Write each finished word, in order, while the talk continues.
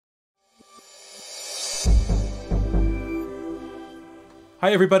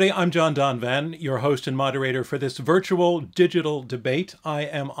Hi, everybody. I'm John Donvan, your host and moderator for this virtual digital debate. I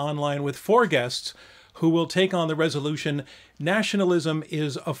am online with four guests who will take on the resolution, Nationalism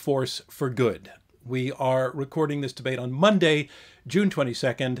is a Force for Good. We are recording this debate on Monday, June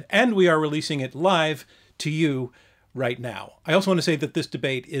 22nd, and we are releasing it live to you right now. I also want to say that this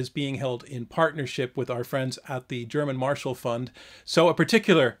debate is being held in partnership with our friends at the German Marshall Fund. So a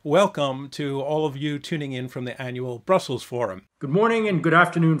particular welcome to all of you tuning in from the annual Brussels Forum. Good morning and good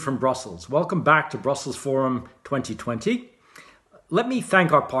afternoon from Brussels. Welcome back to Brussels Forum 2020. Let me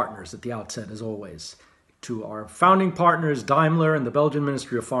thank our partners at the outset, as always. To our founding partners, Daimler and the Belgian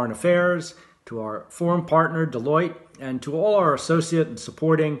Ministry of Foreign Affairs, to our forum partner, Deloitte, and to all our associate and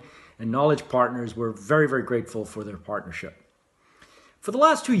supporting and knowledge partners, we're very, very grateful for their partnership. For the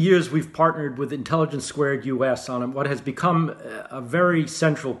last 2 years, we've partnered with Intelligence Squared US on what has become a very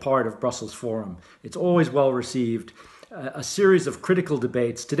central part of Brussels Forum. It's always well received, a series of critical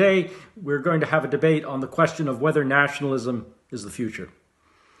debates. Today, we're going to have a debate on the question of whether nationalism is the future.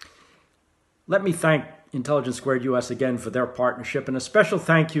 Let me thank Intelligence Squared US again for their partnership, and a special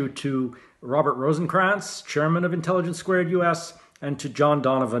thank you to Robert Rosenkrantz, chairman of Intelligence Squared US, and to John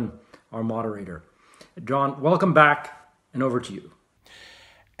Donovan, our moderator. John, welcome back, and over to you.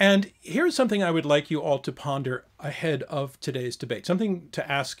 And here's something I would like you all to ponder ahead of today's debate, something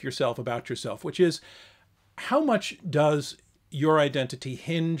to ask yourself about yourself, which is, how much does your identity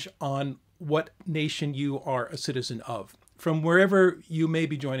hinge on what nation you are a citizen of? From wherever you may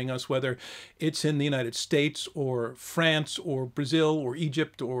be joining us, whether it's in the United States or France or Brazil or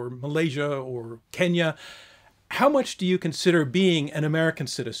Egypt or Malaysia or Kenya, how much do you consider being an American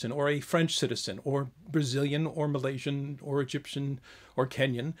citizen or a French citizen or Brazilian or Malaysian or Egyptian or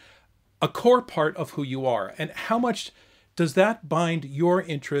Kenyan a core part of who you are? And how much does that bind your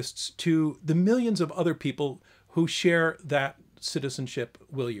interests to the millions of other people who share that citizenship,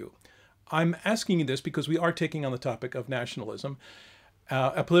 will you? I'm asking you this because we are taking on the topic of nationalism,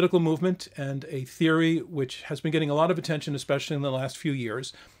 a political movement and a theory which has been getting a lot of attention, especially in the last few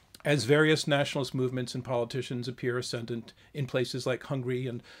years, as various nationalist movements and politicians appear ascendant in places like Hungary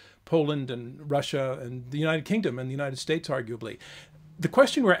and Poland and Russia and the United Kingdom and the United States, arguably. The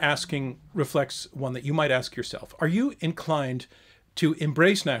question we're asking reflects one that you might ask yourself. Are you inclined to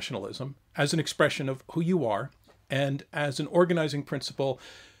embrace nationalism as an expression of who you are and as an organizing principle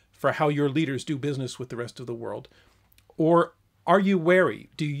for how your leaders do business with the rest of the world? Or are you wary?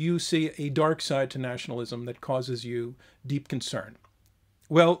 Do you see a dark side to nationalism that causes you deep concern?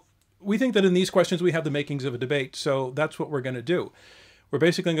 Well, we think that in these questions we have the makings of a debate, so that's what we're going to do. We're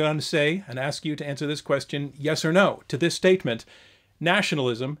basically going to say and ask you to answer this question, yes or no, to this statement: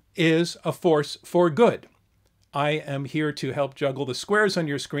 nationalism is a force for good. I am here to help juggle the squares on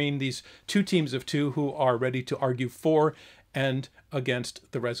your screen, these two teams of two who are ready to argue for and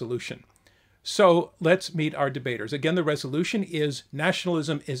against the resolution. So let's meet our debaters. Again, the resolution is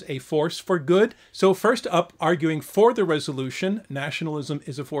nationalism is a force for good. So first up, arguing for the resolution, nationalism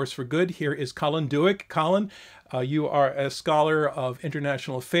is a force for good, here is Colin Dueck. Colin, you are a scholar of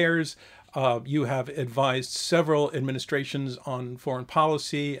international affairs. You have advised several administrations on foreign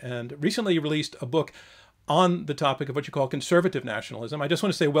policy and recently released a book on the topic of what you call conservative nationalism. I just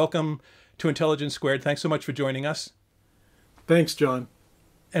want to say welcome to Intelligence Squared. Thanks so much for joining us. Thanks, John.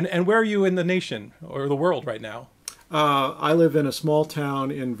 And where are you in the nation or the world right now? I live in a small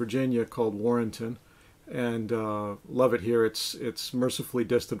town in Virginia called Warrenton, and love it here. It's mercifully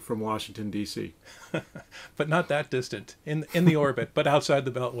distant from Washington, D.C. But not that distant, in the orbit, but outside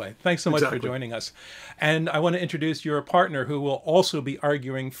the Beltway. Thanks so much for joining us. And I want to introduce your partner who will also be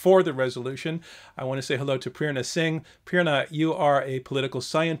arguing for the resolution. I want to say hello to Prerna Singh. Prerna, you are a political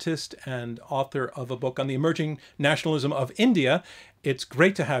scientist and author of a book on the emerging nationalism of India. It's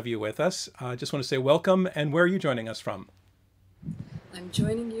great to have you with us. I just want to say welcome. And where are you joining us from? I'm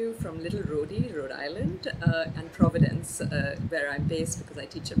joining you from Little Rhodey, Rhode Island, and Providence, where I'm based because I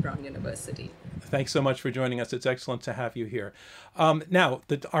teach at Brown University. Thanks so much for joining us. It's excellent to have you here. Now,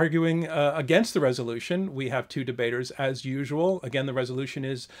 arguing against the resolution, we have two debaters as usual. Again, the resolution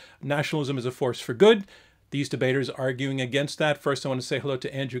is nationalism is a force for good. These debaters arguing against that. First, I want to say hello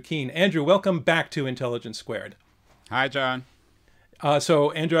to Andrew Keene. Andrew, welcome back to Intelligence Squared. Hi, John. So,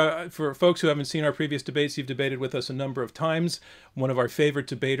 Andrew, for folks who haven't seen our previous debates, you've debated with us a number of times. One of our favorite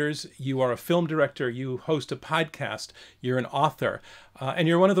debaters. You are a film director. You host a podcast. You're an author. And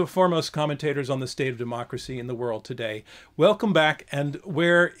you're one of the foremost commentators on the state of democracy in the world today. Welcome back. And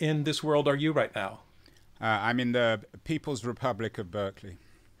where in this world are you right now? I'm in the People's Republic of Berkeley.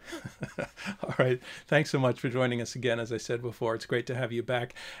 All right. Thanks so much for joining us again. As I said before, it's great to have you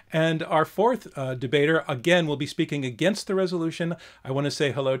back. And our fourth debater, again, will be speaking against the resolution. I want to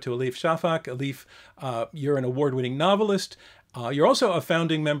say hello to Elif Shafak. Elif, you're an award-winning novelist. You're also a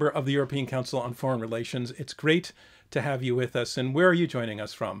founding member of the European Council on Foreign Relations. It's great to have you with us. And where are you joining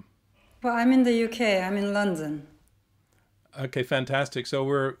us from? Well, I'm in the UK. I'm in London. Okay, fantastic. So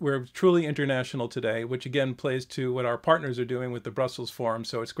we're truly international today, which again plays to what our partners are doing with the Brussels Forum.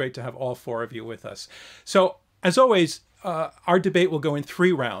 So it's great to have all four of you with us. So as always, our debate will go in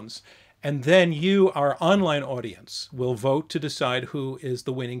 3 rounds, and then you, our online audience, will vote to decide who is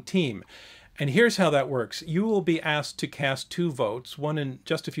the winning team. And here's how that works. You will be asked to cast 2 votes, one in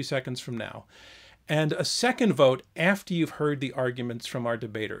just a few seconds from now, and a second vote after you've heard the arguments from our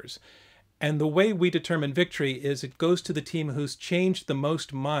debaters. And the way we determine victory is it goes to the team who's changed the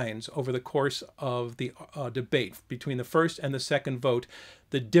most minds over the course of the debate. Between the first and the second vote,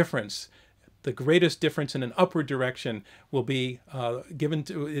 the difference, the greatest difference in an upward direction will be given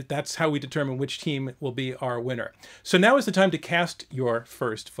to, that's how we determine which team will be our winner. So now is the time to cast your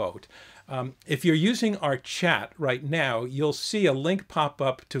first vote. If you're using our chat right now, you'll see a link pop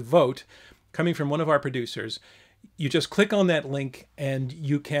up to vote coming from one of our producers. You just click on that link and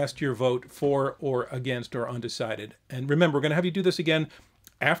you cast your vote for or against or undecided. And remember, we're going to have you do this again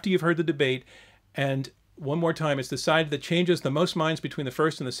after you've heard the debate. And one more time, it's the side that changes the most minds between the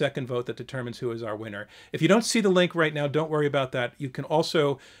first and the second vote that determines who is our winner. If you don't see the link right now, don't worry about that. You can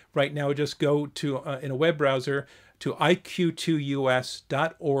also right now just go to, in a web browser, to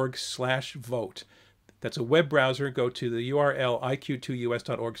iq2us.org/vote. That's a web browser. Go to the URL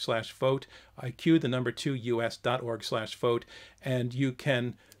iq2us.org/vote, iq, the number 2us.org/vote, and you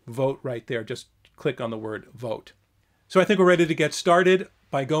can vote right there. Just click on the word vote. So I think we're ready to get started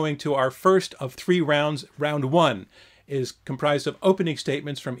by going to our first of 3 rounds. Round 1 is comprised of opening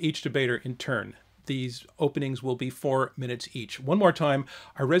statements from each debater in turn. These openings will be 4 minutes each. One more time,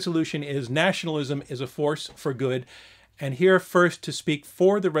 our resolution is nationalism is a force for good. And here first to speak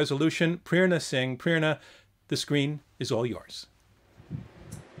for the resolution, Prerna Singh. Prerna, the screen is all yours.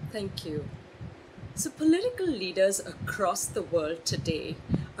 Thank you. So political leaders across the world today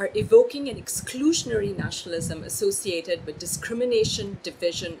are evoking an exclusionary nationalism associated with discrimination,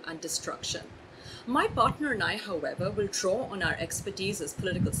 division, and destruction. My partner and I, however, will draw on our expertise as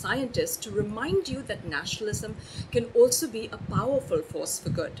political scientists to remind you that nationalism can also be a powerful force for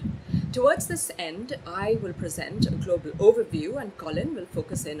good. Towards this end, I will present a global overview and Colin will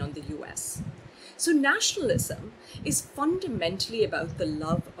focus in on the US. So nationalism is fundamentally about the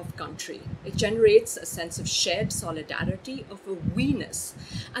love of country. It generates a sense of shared solidarity, of a we-ness.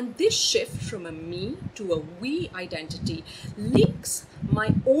 And this shift from a me to a we identity links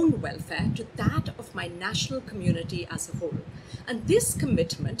my own welfare to that of my national community as a whole. And this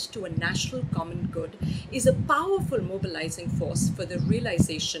commitment to a national common good is a powerful mobilizing force for the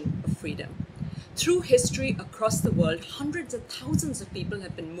realization of freedom. Through history across the world, hundreds of thousands of people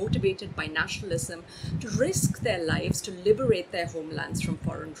have been motivated by nationalism to risk their lives to liberate their homelands from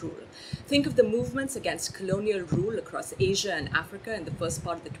foreign rule. Think of the movements against colonial rule across Asia and Africa in the first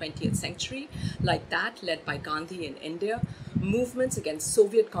part of the 20th century, like that led by Gandhi in India, movements against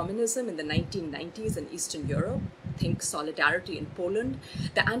Soviet communism in the 1990s in Eastern Europe. Think Solidarity in Poland,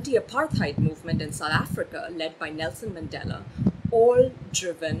 the anti-apartheid movement in South Africa led by Nelson Mandela, all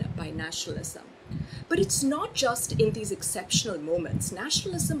driven by nationalism. But it's not just in these exceptional moments.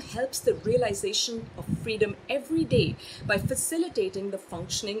 Nationalism helps the realization of freedom every day by facilitating the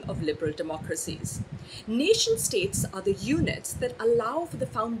functioning of liberal democracies. Nation states are the units that allow for the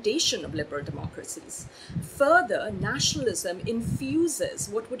foundation of liberal democracies. Further, nationalism infuses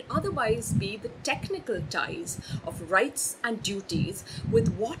what would otherwise be the technical ties of rights and duties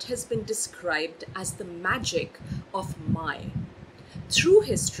with what has been described as the magic of my. Through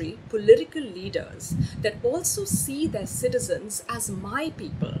history, political leaders that also see their citizens as my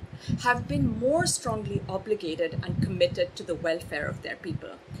people have been more strongly obligated and committed to the welfare of their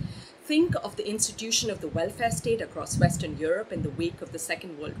people. Think of the institution of the welfare state across Western Europe in the wake of the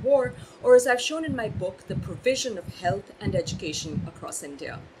Second World War, or as I've shown in my book, the provision of health and education across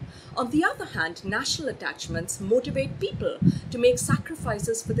India. On the other hand, national attachments motivate people to make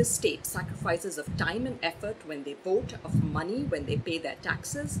sacrifices for the state, sacrifices of time and effort when they vote, of money when they pay their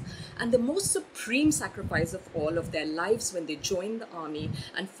taxes, and the most supreme sacrifice of all, of their lives when they join the army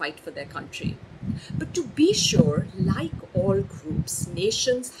and fight for their country. But to be sure, like all groups,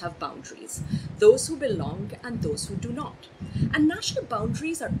 nations have boundaries, those who belong and those who do not. And national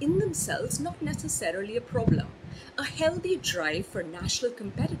boundaries are in themselves not necessarily a problem. A healthy drive for national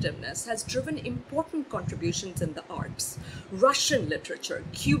competitiveness has driven important contributions in the arts. Russian literature,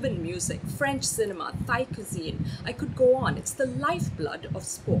 Cuban music, French cinema, Thai cuisine, I could go on. It's the lifeblood of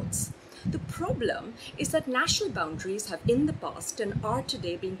sports. The problem is that national boundaries have in the past and are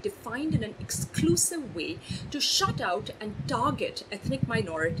today being defined in an exclusive way to shut out and target ethnic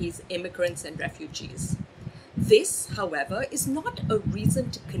minorities, immigrants, and refugees. This, however, is not a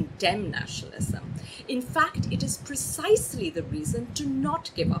reason to condemn nationalism. In fact, it is precisely the reason to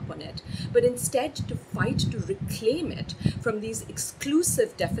not give up on it, but instead to fight to reclaim it from these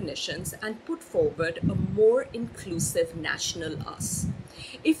exclusive definitions and put forward a more inclusive national us.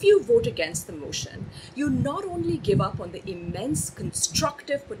 If you vote against the motion, you not only give up on the immense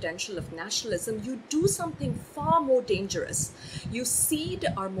constructive potential of nationalism, you do something far more dangerous. You cede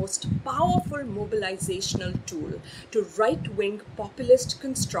our most powerful mobilizational tool to right-wing populist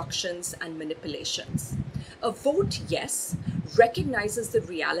constructions and manipulations. A vote yes recognizes the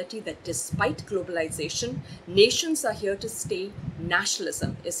reality that despite globalization, nations are here to stay,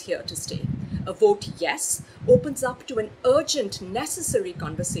 nationalism is here to stay. A vote yes opens up to an urgent, necessary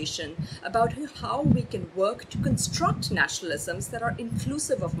conversation about how we can work to construct nationalisms that are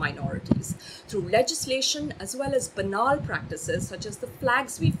inclusive of minorities through legislation as well as banal practices such as the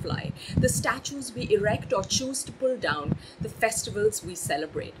flags we fly, the statues we erect or choose to pull down, the festivals we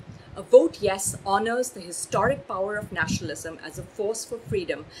celebrate. A vote yes honors the historic power of nationalism as a force for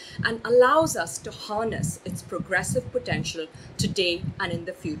freedom and allows us to harness its progressive potential today and in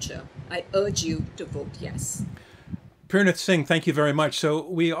the future. I urge you to vote yes. Prerna Singh, thank you very much. So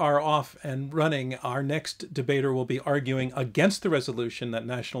we are off and running. Our next debater will be arguing against the resolution that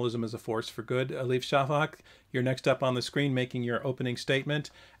nationalism is a force for good. Elif Shafak, you're next up on the screen making your opening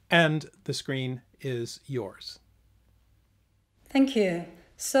statement, and the screen is yours. Thank you.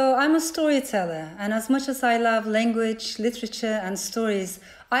 So I'm a storyteller, and as much as I love language, literature, and stories,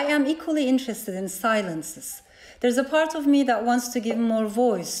 I am equally interested in silences. There's a part of me that wants to give more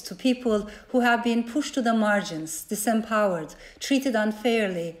voice to people who have been pushed to the margins, disempowered, treated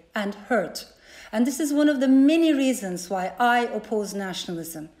unfairly, and hurt. And this is one of the many reasons why I oppose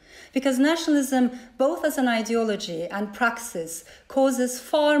nationalism. Because nationalism, both as an ideology and praxis, causes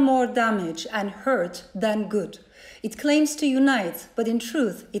far more damage and hurt than good. It claims to unite, but in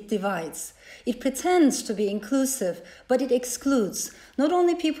truth, it divides. It pretends to be inclusive, but it excludes not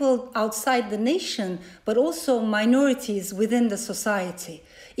only people outside the nation, but also minorities within the society.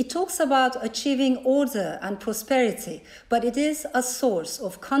 It talks about achieving order and prosperity, but it is a source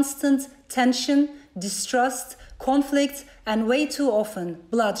of constant tension, distrust, conflict, and way too often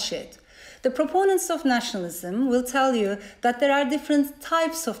bloodshed. The proponents of nationalism will tell you that there are different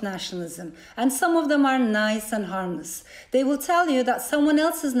types of nationalism, and some of them are nice and harmless. They will tell you that someone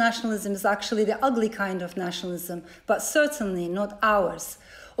else's nationalism is actually the ugly kind of nationalism, but certainly not ours.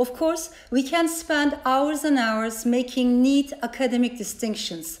 Of course, we can spend hours and hours making neat academic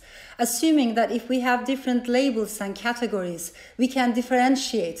distinctions, assuming that if we have different labels and categories, we can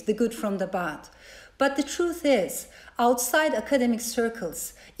differentiate the good from the bad. But the truth is, outside academic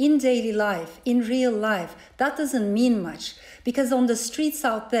circles, in daily life, in real life, that doesn't mean much, because on the streets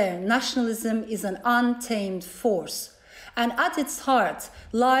out there, nationalism is an untamed force. And at its heart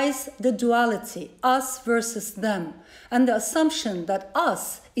lies the duality, us versus them, and the assumption that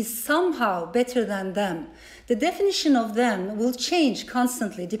us is somehow better than them. The definition of them will change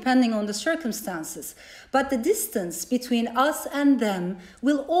constantly depending on the circumstances, but the distance between us and them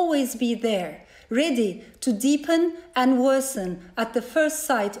will always be there, ready to deepen and worsen at the first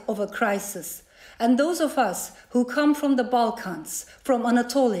sight of a crisis. And those of us who come from the Balkans, from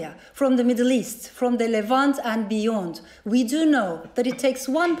Anatolia, from the Middle East, from the Levant and beyond, we do know that it takes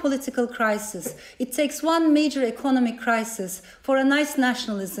one political crisis, it takes one major economic crisis for a nice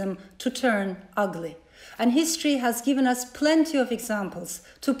nationalism to turn ugly. And history has given us plenty of examples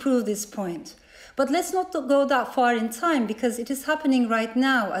to prove this point. But let's not go that far in time, because it is happening right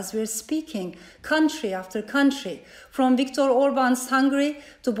now as we're speaking, country after country, from Viktor Orban's Hungary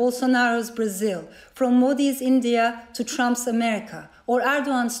to Bolsonaro's Brazil, from Modi's India to Trump's America. or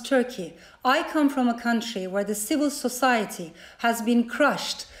Erdoğan's Turkey. I come from a country where the civil society has been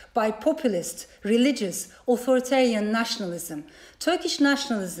crushed by populist, religious, authoritarian nationalism. Turkish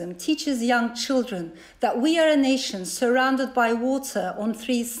nationalism teaches young children that we are a nation surrounded by water on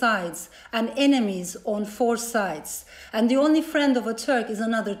 3 sides and enemies on 4 sides. And the only friend of a Turk is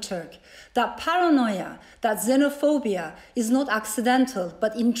another Turk. That paranoia, that xenophobia is not accidental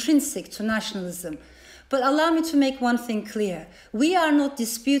but intrinsic to nationalism. But allow me to make one thing clear. We are not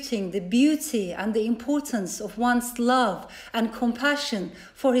disputing the beauty and the importance of one's love and compassion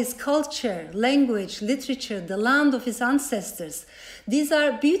for his culture, language, literature, the land of his ancestors. These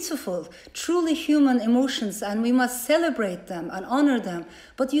are beautiful, truly human emotions, and we must celebrate them and honor them.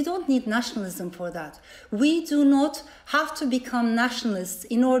 But you don't need nationalism for that. We do not have to become nationalists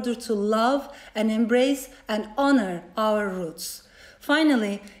in order to love and embrace and honor our roots.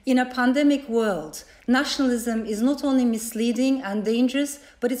 Finally, in a pandemic world, nationalism is not only misleading and dangerous,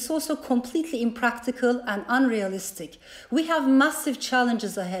 but it's also completely impractical and unrealistic. We have massive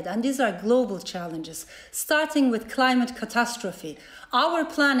challenges ahead, and these are global challenges, starting with climate catastrophe. Our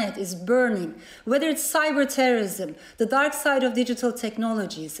planet is burning, whether it's cyber terrorism, the dark side of digital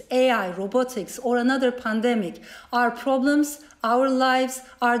technologies, AI, robotics, or another pandemic. Our problems, our lives,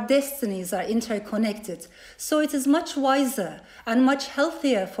 our destinies are interconnected. So it is much wiser and much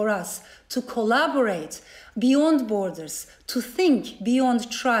healthier for us to collaborate beyond borders, to think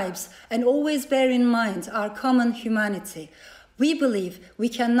beyond tribes, and always bear in mind our common humanity. We believe we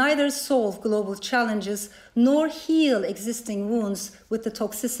can neither solve global challenges nor heal existing wounds with the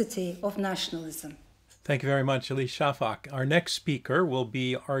toxicity of nationalism. Thank you very much, Elif Shafak. Our next speaker will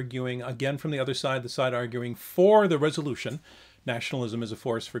be arguing again from the other side, the side arguing for the resolution, Nationalism is a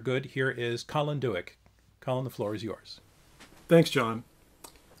Force for Good. Here is Colin Dueck. Colin, the floor is yours. Thanks, John.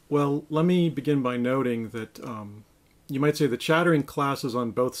 Well, let me begin by noting that you might say the chattering classes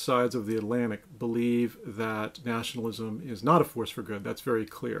on both sides of the Atlantic believe that nationalism is not a force for good. That's very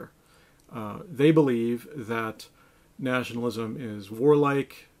clear. They believe that nationalism is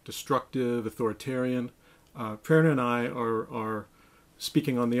warlike, destructive, authoritarian. Prerna and I are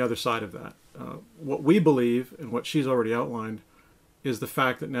speaking on the other side of that. What we believe, and what she's already outlined, is the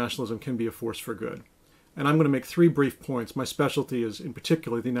fact that nationalism can be a force for good. And I'm going to make 3 brief points. My specialty is in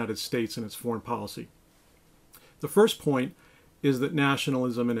particular the United States and its foreign policy. The first point is that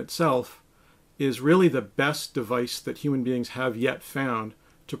nationalism in itself is really the best device that human beings have yet found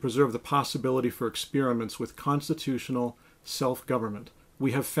to preserve the possibility for experiments with constitutional self-government.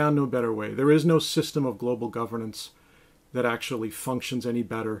 We have found no better way. There is no system of global governance that actually functions any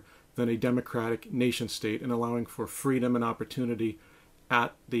better than a democratic nation state in allowing for freedom and opportunity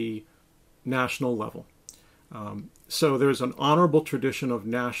at the national level. So there's an honorable tradition of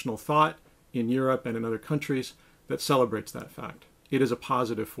national thought in Europe and in other countries that celebrates that fact. It is a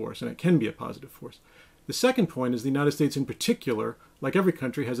positive force, and it can be a positive force. The second point is the United States in particular, like every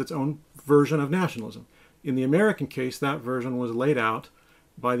country, has its own version of nationalism. In the American case, that version was laid out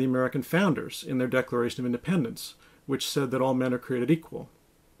by the American founders in their Declaration of Independence, which said that all men are created equal.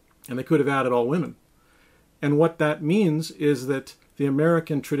 And they could have added all women. And what that means is that the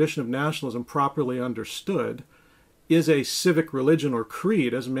American tradition of nationalism, properly understood, is a civic religion or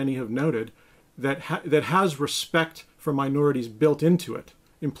creed, as many have noted, that has respect for minorities built into it,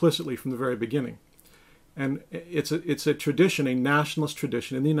 implicitly from the very beginning. And it's a tradition, a nationalist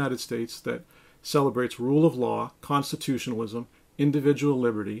tradition in the United States that celebrates rule of law, constitutionalism, individual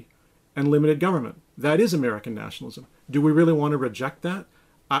liberty, and limited government. That is American nationalism. Do we really want to reject that?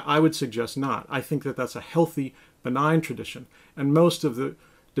 I would suggest not. I think that that's a healthy, benign tradition. And most of the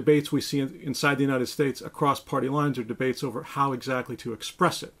debates we see inside the United States across party lines are debates over how exactly to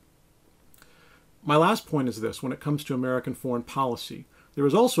express it. My last point is this: when it comes to American foreign policy, there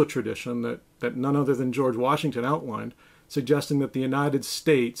is also a tradition that none other than George Washington outlined, suggesting that the United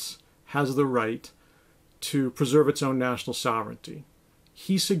States has the right to preserve its own national sovereignty.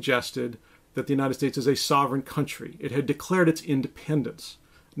 He suggested that the United States is a sovereign country. It had declared its independence,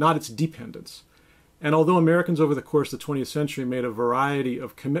 not its dependence. And although Americans over the course of the 20th century made a variety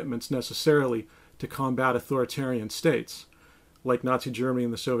of commitments necessarily to combat authoritarian states, like Nazi Germany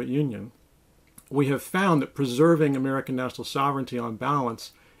and the Soviet Union, we have found that preserving American national sovereignty on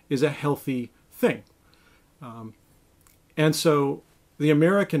balance is a healthy thing. And so the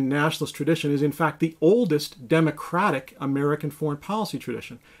American nationalist tradition is in fact the oldest democratic American foreign policy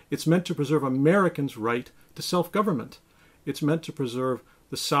tradition. It's meant to preserve Americans' right to self-government. It's meant to preserve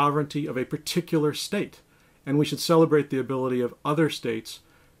the sovereignty of a particular state. And we should celebrate the ability of other states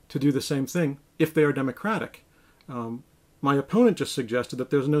to do the same thing if they are democratic. My opponent just suggested that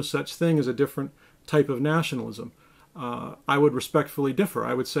there's no such thing as a different type of nationalism. I would respectfully differ.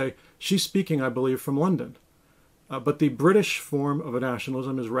 I would say she's speaking, I believe, from London. But the British form of a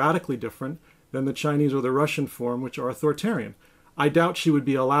nationalism is radically different than the Chinese or the Russian form, which are authoritarian. I doubt she would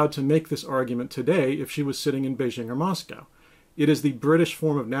be allowed to make this argument today if she was sitting in Beijing or Moscow. It is the British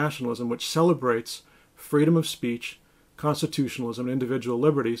form of nationalism which celebrates freedom of speech, constitutionalism, and individual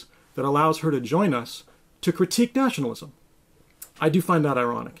liberties that allows her to join us to critique nationalism. I do find that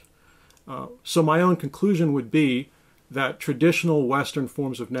ironic. So my own conclusion would be that traditional Western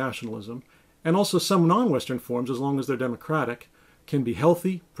forms of nationalism, and also some non-Western forms, as long as they're democratic, can be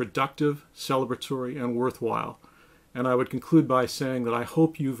healthy, productive, celebratory, and worthwhile. And I would conclude by saying that I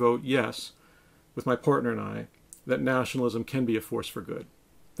hope you vote yes, with my partner and I, that nationalism can be a force for good.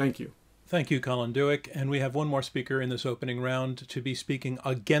 Thank you. Thank you, Colin Dueck. And we have one more speaker in this opening round to be speaking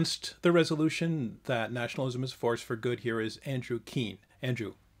against the resolution that nationalism is a force for good. Here is Andrew Keene.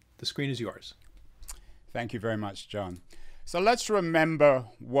 Andrew, the screen is yours. Thank you very much, John. So let's remember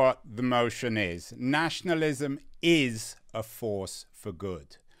what the motion is. Nationalism is a force for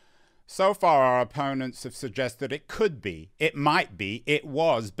good. So far, our opponents have suggested it could be, it might be, it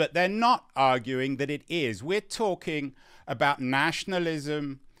was, but they're not arguing that it is. We're talking about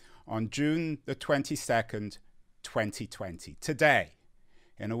nationalism on June the 22nd, 2020, today,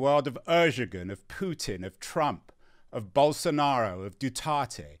 in a world of Erdoğan, of Putin, of Trump, of Bolsonaro, of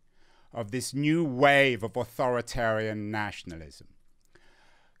Duterte, of this new wave of authoritarian nationalism.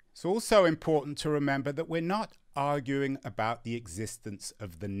 It's also important to remember that we're not arguing about the existence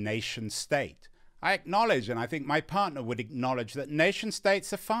of the nation state. I acknowledge, and I think my partner would acknowledge, that nation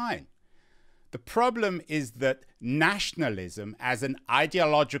states are fine. The problem is that nationalism as an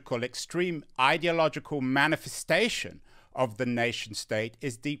ideological, extreme ideological manifestation of the nation state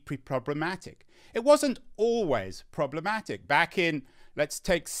is deeply problematic. It wasn't always problematic. Back in, let's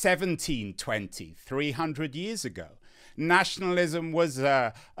take 1720, 300 years ago, nationalism was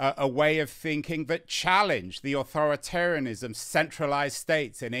a way of thinking that challenged the authoritarianism centralized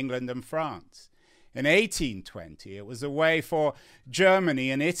states in England and France. In 1820, it was a way for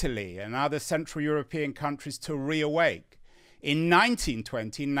Germany and Italy and other Central European countries to reawake. In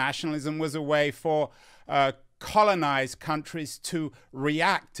 1920, nationalism was a way for colonized countries to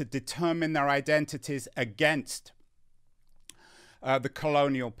react, to determine their identities against the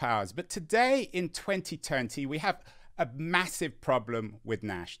colonial powers. But today, in 2020, we have a massive problem with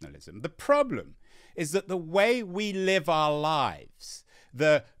nationalism. The problem is that the way we live our lives,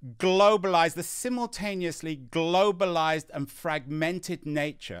 the globalized, the simultaneously globalized and fragmented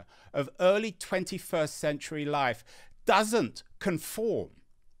nature of early 21st century life doesn't conform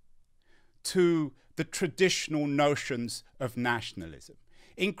to the traditional notions of nationalism.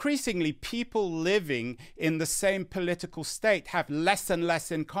 Increasingly, people living in the same political state have less and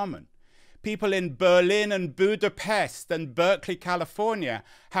less in common. People in Berlin and Budapest and Berkeley, California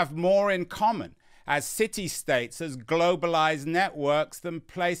have more in common as city-states, as globalized networks than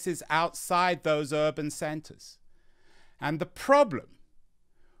places outside those urban centers. And the problem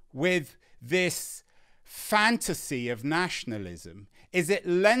with this fantasy of nationalism is it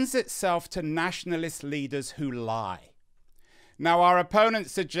lends itself to nationalist leaders who lie. Now, our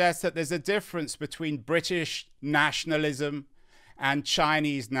opponents suggest that there's a difference between British nationalism and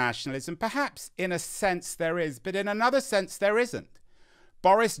Chinese nationalism. Perhaps in a sense there is, but in another sense there isn't.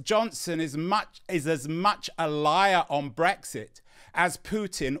 Boris Johnson is as much a liar on Brexit as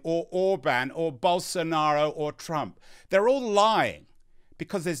Putin or Orban or Bolsonaro or Trump. They're all lying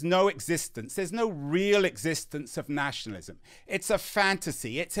because there's no existence. There's no real existence of nationalism. It's a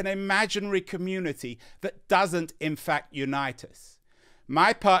fantasy. It's an imaginary community that doesn't, in fact, unite us.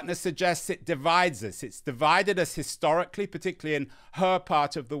 My partner suggests it divides us. It's divided us historically, particularly in her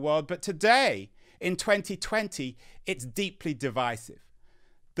part of the world. But today, in 2020, it's deeply divisive.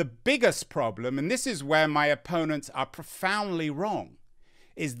 The biggest problem, and this is where my opponents are profoundly wrong,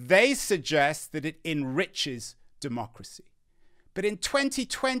 is they suggest that it enriches democracy. But in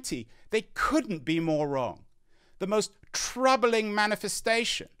 2020, they couldn't be more wrong. The most troubling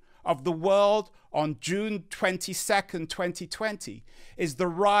manifestation of the world on June 22nd, 2020, is the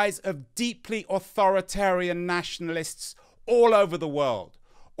rise of deeply authoritarian nationalists all over the world.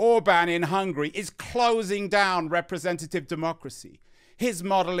 Orban in Hungary is closing down representative democracy. His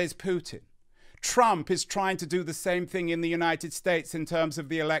model is Putin. Trump is trying to do the same thing in the United States in terms of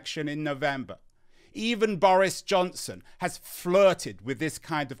the election in November. Even Boris Johnson has flirted with this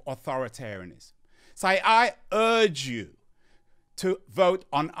kind of authoritarianism. So I urge you to vote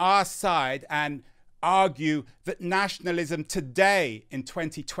on our side and argue that nationalism today in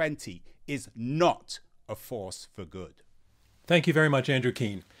 2020 is not a force for good. Thank you very much, Andrew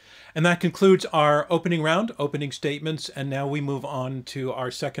Keen. And that concludes our opening round, opening statements, and now we move on to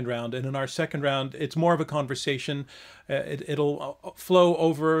our second round. And in our second round, it's more of a conversation. It'll flow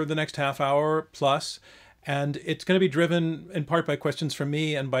over the next half hour plus, and it's going to be driven in part by questions from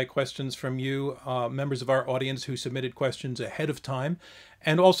me and by questions from you, members of our audience who submitted questions ahead of time.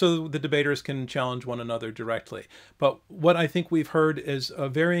 And also the debaters can challenge one another directly. But what I think we've heard is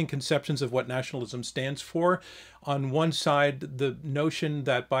varying conceptions of what nationalism stands for. On one side, the notion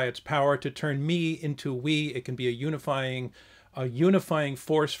that by its power to turn me into we, it can be a unifying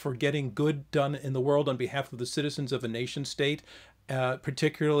force for getting good done in the world on behalf of the citizens of a nation state.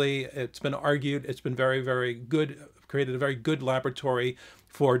 Particularly, it's been argued, it's been very, very good, created a very good laboratory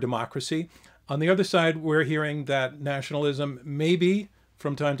for democracy. On the other side, we're hearing that nationalism maybe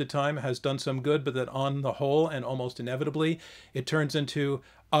from time to time has done some good, but that on the whole and almost inevitably, it turns into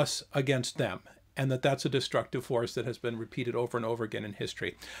us against them. And that's a destructive force that has been repeated over and over again in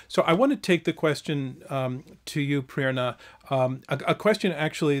history. So I want to take the question to you, Prerna, a question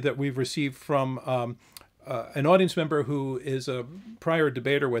actually that we've received from an audience member who is a prior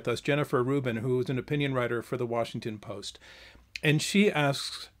debater with us, Jennifer Rubin, who is an opinion writer for the Washington Post. And she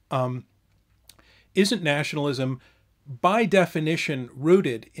asks, isn't nationalism by definition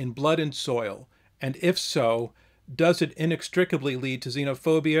rooted in blood and soil? And if so, does it inextricably lead to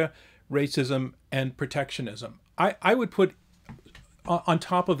xenophobia, racism, and protectionism? I would put on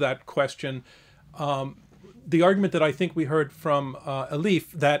top of that question the argument that I think we heard from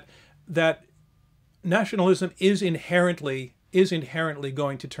Elif, that nationalism is inherently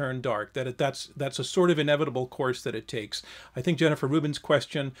going to turn dark, that's a sort of inevitable course that it takes. I think Jennifer Rubin's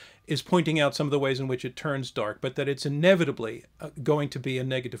question is pointing out some of the ways in which it turns dark, but that it's inevitably going to be a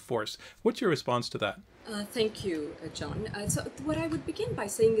negative force. What's your response to that? Thank you, John. So what I would begin by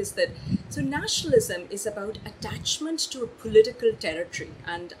saying is that nationalism is about attachment to a political territory.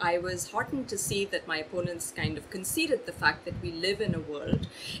 And I was heartened to see that my opponents kind of conceded the fact that we live in a world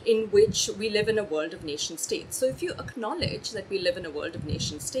of nation states. So if you acknowledge that we live in a world of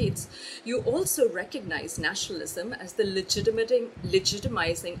nation states, you also recognize nationalism as the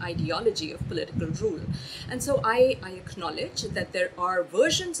legitimizing ideology of political rule. And so I acknowledge that there are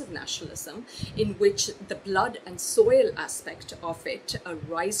versions of nationalism in which the blood and soil aspect of it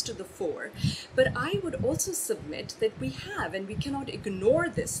rise to the fore. But I would also submit that we have, and we cannot ignore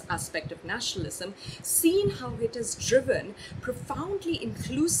this aspect of nationalism, seen how it has driven profoundly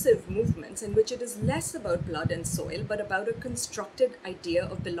inclusive movements in which it is less about blood and soil, but about a constructed idea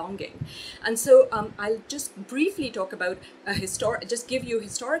of belonging. And so I'll just briefly talk about just give you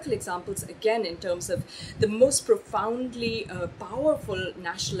historical examples again in terms of the most profoundly powerful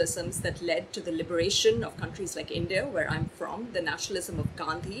nationalisms that led to the liberation of countries like India, where I'm from, the nationalism of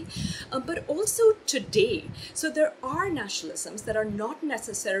Gandhi, but also today. So there are nationalisms that are not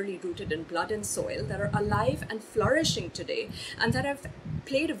necessarily rooted in blood and soil, that are alive and flourishing today, and that have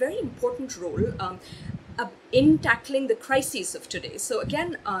played a very important role in tackling the crises of today. So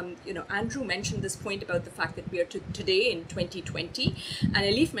again, Andrew mentioned this point about the fact that we are today in 2020, and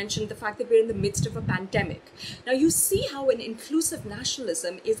Elif mentioned the fact that we're in the midst of a pandemic. Now you see how an inclusive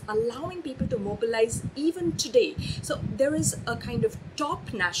nationalism is allowing people to mobilize even today. So there is a kind of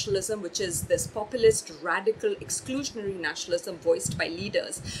top nationalism, which is this populist, radical, exclusionary nationalism voiced by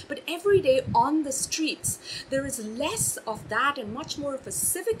leaders. But every day on the streets, there is less of that and much more of a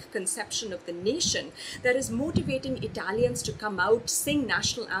civic conception of the nation that is motivating Italians to come out, sing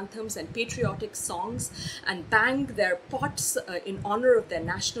national anthems and patriotic songs, and bang their pots in honor of their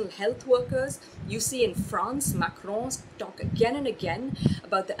national health workers. You see in France, Macron talk again and again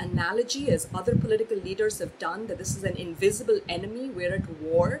about the analogy, as other political leaders have done, that this is an invisible enemy, we're at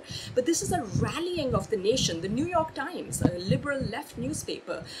war. But this is a rallying of the nation. The New York Times, a liberal left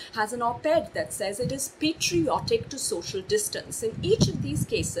newspaper, has an op-ed that says it is patriotic to social distance. In each of these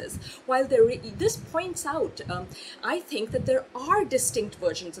cases, while this points out, I think that there are distinct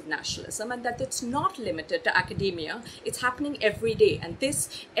versions of nationalism and that it's not limited to academia. It's happening every day. And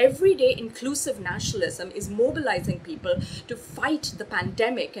this everyday inclusive nationalism is mobilizing people to fight the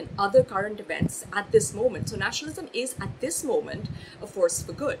pandemic and other current events at this moment. So nationalism is at this moment a force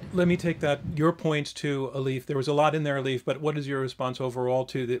for good. Let me take your points to Elif. There was a lot in there, Elif, but what is your response overall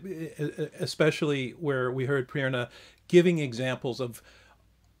to especially where we heard Prerna giving examples of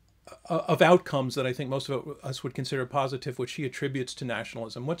outcomes that I think most of us would consider positive, which she attributes to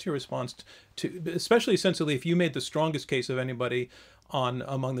nationalism. What's your response to, especially since, Elif, you made the strongest case of anybody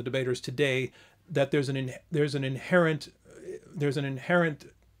among the debaters today, that there's an inherent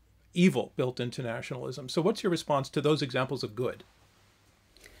evil built into nationalism. So what's your response to those examples of good?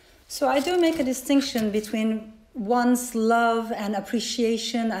 So I do make a distinction between one's love and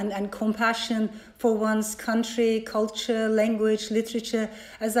appreciation and compassion for one's country, culture, language, literature.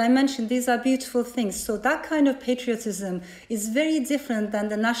 As I mentioned, these are beautiful things. So that kind of patriotism is very different than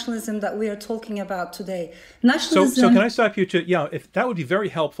the nationalism that we are talking about today. Nationalism. So can I stop you to, yeah, if that would be very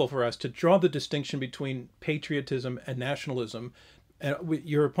helpful for us to draw the distinction between patriotism and nationalism.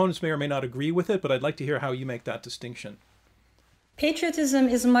 Your opponents may or may not agree with it, but I'd like to hear how you make that distinction. Patriotism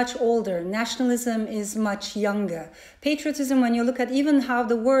is much older. Nationalism is much younger. Patriotism, when you look at even how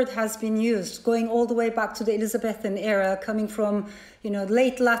the word has been used, going all the way back to the Elizabethan era, coming from,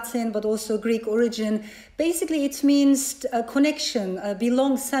 late Latin, but also Greek origin, basically it means a connection,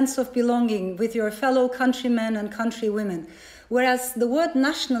 a sense of belonging with your fellow countrymen and countrywomen. Whereas the word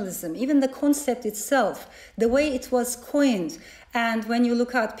nationalism, even the concept itself, the way it was coined, and when you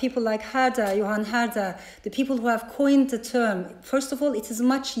look at people like Johan Herder, the people who have coined the term, first of all, it is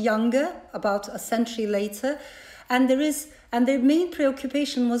much younger, about a century later, and their main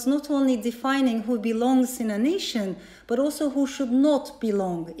preoccupation was not only defining who belongs in a nation, but also who should not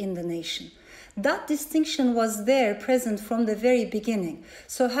belong in the nation. That distinction was there, present from the very beginning.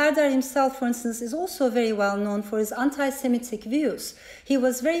 So Herder himself, for instance, is also very well known for his anti-Semitic views. He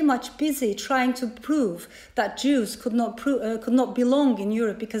was very much busy trying to prove that Jews could not belong in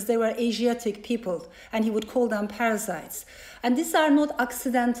Europe because they were Asiatic people, and he would call them parasites. And these are not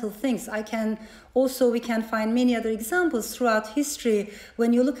accidental things. We can find many other examples throughout history.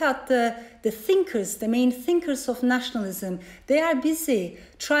 When you look at the thinkers, the main thinkers of nationalism, they are busy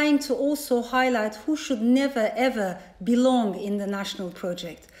trying to also highlight who should never, ever belong in the national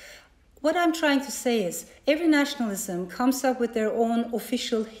project. What I'm trying to say is every nationalism comes up with their own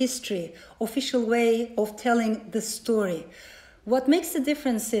official history, official way of telling the story. What makes the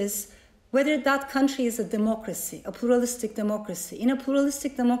difference is whether that country is a democracy, a pluralistic democracy. In a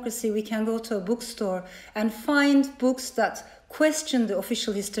pluralistic democracy, we can go to a bookstore and find books that question the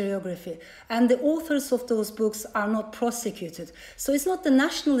official historiography, and the authors of those books are not prosecuted. So it's not the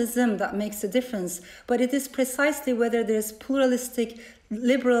nationalism that makes a difference, but it is precisely whether there's pluralistic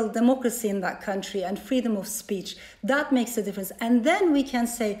liberal democracy in that country and freedom of speech. That makes a difference. And then we can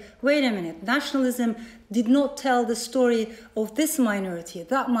say, wait a minute, nationalism did not tell the story of this minority,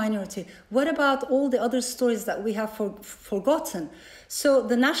 that minority. What about all the other stories that we have forgotten? So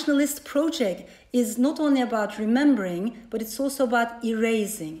the nationalist project is not only about remembering, but it's also about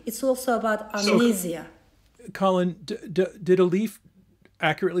erasing. It's also about amnesia. So, Colin, did Elif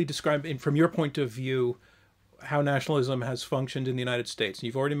accurately describe, from your point of view, how nationalism has functioned in the United States? And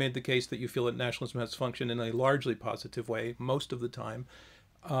you've already made the case that you feel that nationalism has functioned in a largely positive way most of the time.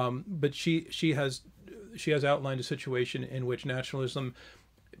 But she has outlined a situation in which nationalism,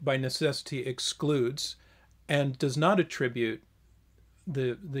 by necessity, excludes and does not attribute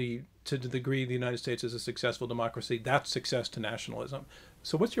to the degree the United States is a successful democracy, that's success to nationalism.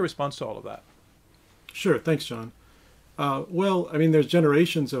 So what's your response to all of that? Sure, thanks, John. Well, I mean, there's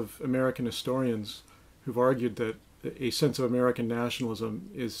generations of American historians who've argued that a sense of American nationalism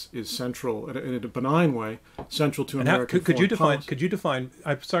is central, in a benign way, central to American foreign policy. Could you define,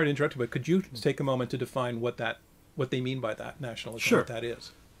 I'm sorry to interrupt you, but could you take a moment to define what they mean by that nationalism, sure. What that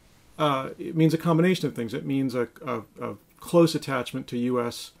is? It means a combination of things. It means a close attachment to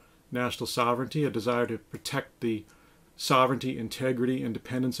U.S. national sovereignty, a desire to protect the sovereignty, integrity,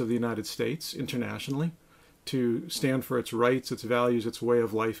 independence of the United States internationally, to stand for its rights, its values, its way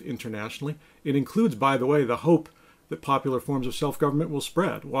of life internationally. It includes, by the way, the hope that popular forms of self-government will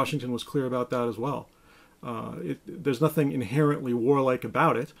spread. Washington was clear about that as well. There's nothing inherently warlike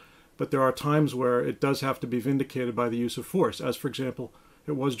about it, but there are times where it does have to be vindicated by the use of force, as, for example,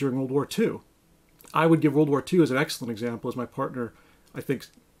 it was during World War II. I would give World War II as an excellent example, as my partner, I think,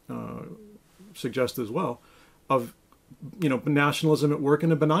 suggested as well, of nationalism at work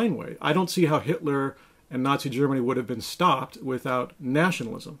in a benign way. I don't see how Hitler and Nazi Germany would have been stopped without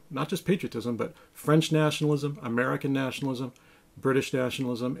nationalism, not just patriotism, but French nationalism, American nationalism, British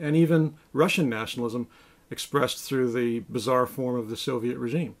nationalism, and even Russian nationalism expressed through the bizarre form of the Soviet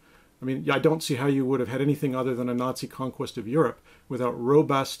regime. I mean, I don't see how you would have had anything other than a Nazi conquest of Europe without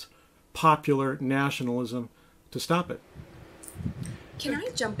robust, popular nationalism to stop it. Can I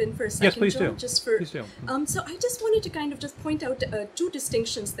jump in for a second, yes, please John? Do. Please do. So I just wanted to kind of just point out two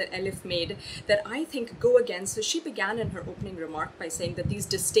distinctions that Elif made that I think go against. So she began in her opening remark by saying that these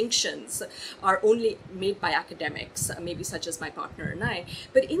distinctions are only made by academics, maybe such as my partner and I.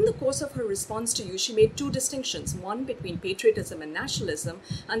 But in the course of her response to you, she made two distinctions, one between patriotism and nationalism,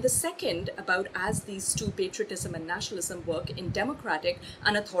 and the second about as these two, patriotism and nationalism, work in democratic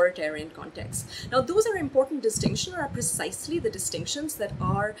and authoritarian contexts. Now, those are important distinctions, are precisely the distinctions arguments that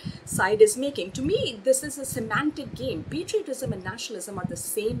our side is making. To me, this is a semantic game. Patriotism and nationalism are the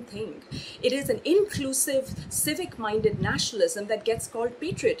same thing. It is an inclusive, civic-minded nationalism that gets called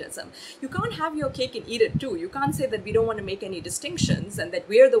patriotism. You can't have your cake and eat it too. You can't say that we don't want to make any distinctions and that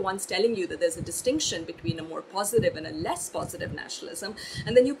we're the ones telling you that there's a distinction between a more positive and a less positive nationalism.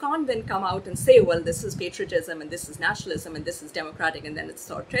 And then you can't then come out and say, well, this is patriotism and this is nationalism and this is democratic and then it's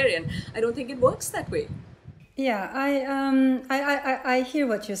authoritarian. I don't think it works that way. Yeah, I hear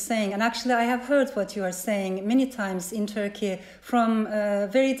what you're saying, and actually I have heard what you are saying many times in Turkey from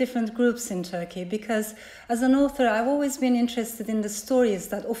very different groups in Turkey, because as an author I've always been interested in the stories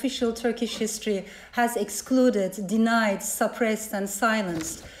that official Turkish history has excluded, denied, suppressed and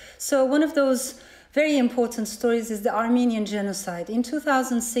silenced. So one of those very important stories is the Armenian genocide. In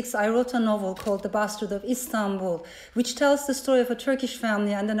 2006, I wrote a novel called The Bastard of Istanbul, which tells the story of a Turkish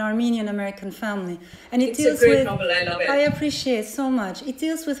family and an Armenian-American family. And it deals a great with, novel, I love it. I appreciate so much. It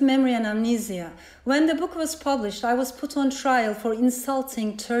deals with memory and amnesia. When the book was published, I was put on trial for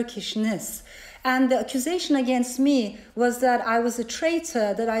insulting Turkishness. And the accusation against me was that I was a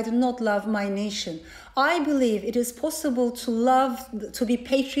traitor, that I did not love my nation. I believe it is possible to love, to be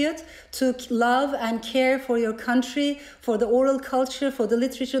patriot, to love and care for your country, for the oral culture, for the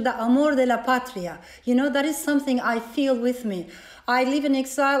literature, the amor de la patria. You know, that is something I feel with me. I live in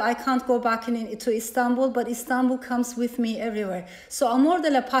exile, I can't go back to Istanbul, but Istanbul comes with me everywhere. So amor de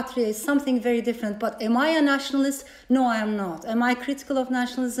la patria is something very different. But am I a nationalist? No, I am not. Am I critical of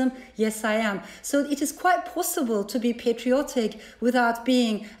nationalism? Yes, I am. So it is quite possible to be patriotic without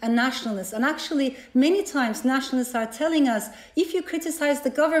being a nationalist. And actually, many times nationalists are telling us, if you criticize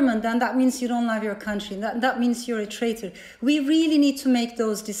the government, then that means you don't love your country. That means you're a traitor. We really need to make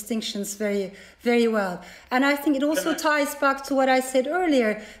those distinctions very, very well. And I think it also ties back to what I said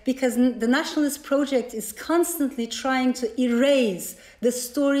earlier, because the nationalist project is constantly trying to erase the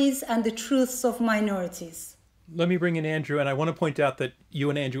stories and the truths of minorities. Let me bring in Andrew, and I want to point out that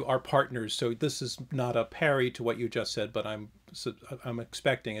you and Andrew are partners, so this is not a parry to what you just said, but I'm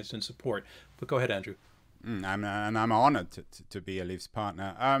expecting it's in support. But go ahead, Andrew. And I'm honored to be Elif's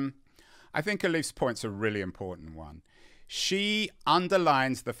partner. I think Elif's point's a really important one. She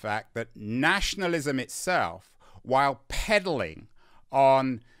underlines the fact that nationalism itself, while peddling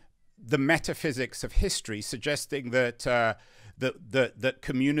on the metaphysics of history, suggesting that that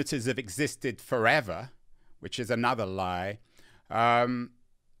communities have existed forever, which is another lie,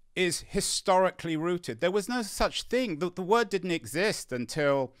 is historically rooted. There was no such thing. The word didn't exist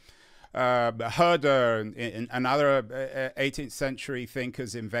until Herder and other 18th century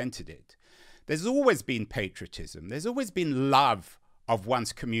thinkers invented it. There's always been patriotism. There's always been love of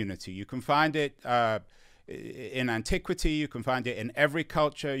one's community. You can find it in antiquity. You can find it in every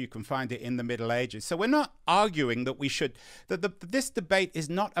culture. You can find it in the Middle Ages. So we're not arguing that we should, this debate is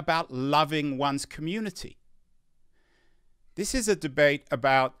not about loving one's community. This is a debate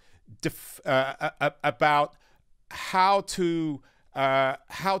about how to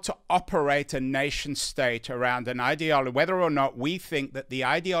operate a nation state around an ideology, whether or not we think that the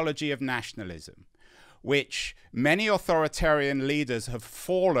ideology of nationalism, which many authoritarian leaders have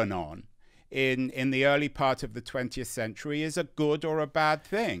fallen on in the early part of the 20th century, is a good or a bad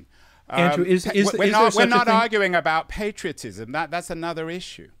thing. Andrew, we're not arguing about patriotism. That's another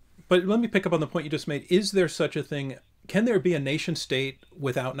issue. But let me pick up on the point you just made. Is there such a thing? Can there be a nation state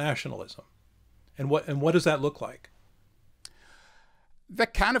without nationalism? And what does that look like? There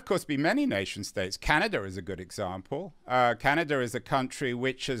can, of course, be many nation states. Canada is a good example. Canada is a country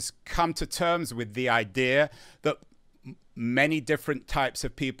which has come to terms with the idea that many different types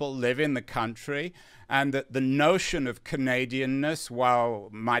of people live in the country, and that the notion of Canadianness, while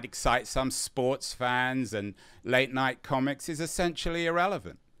might excite some sports fans and late-night comics, is essentially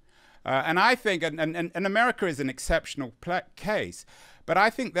irrelevant. And I think, and America is an exceptional case, but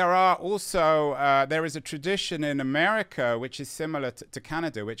I think there are also, there is a tradition in America which is similar to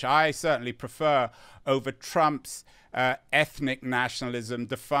Canada, which I certainly prefer over Trump's ethnic nationalism,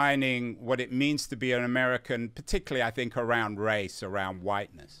 defining what it means to be an American, particularly, I think, around race, around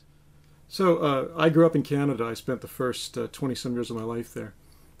whiteness. So I grew up in Canada. I spent the first 20-some years of my life there.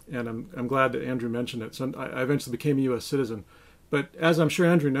 And I'm glad that Andrew mentioned it. So I eventually became a U.S. citizen. But as I'm sure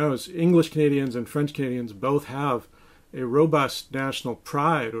Andrew knows, English Canadians and French Canadians both have a robust national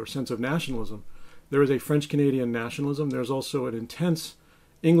pride or sense of nationalism. There is a French Canadian nationalism. There's also an intense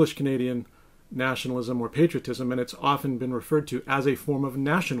English Canadian nationalism or patriotism, and it's often been referred to as a form of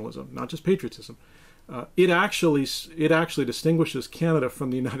nationalism, not just patriotism. It actually distinguishes Canada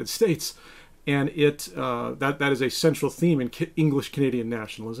from the United States, and that is a central theme in English Canadian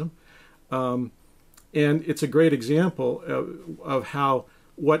nationalism. And it's a great example of how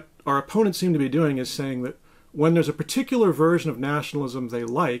what our opponents seem to be doing is saying that when there's a particular version of nationalism they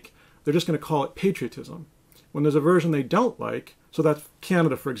like, they're just going to call it patriotism. When there's a version they don't like, so that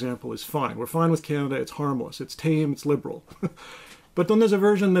Canada, for example, is fine. We're fine with Canada. It's harmless. It's tame. It's liberal. But then there's a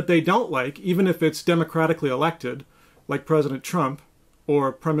version that they don't like, even if it's democratically elected, like President Trump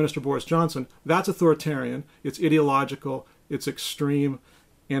or Prime Minister Boris Johnson. That's authoritarian. It's ideological. It's extreme.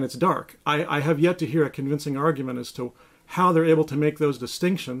 And it's dark. I have yet to hear a convincing argument as to how they're able to make those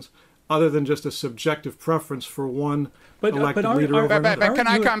distinctions other than just a subjective preference for one elected leader over another. But can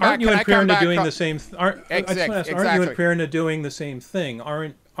I come back? Aren't you and Prerna doing the same? Aren't you and Prerna doing the same thing?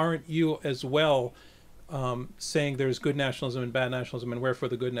 Aren't you as well saying there's good nationalism and bad nationalism, and wherefore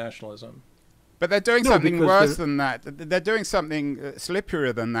the good nationalism? But they're doing something worse than that. They're doing something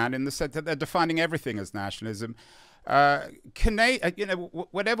slipperier than that in the sense that they're defining everything as nationalism.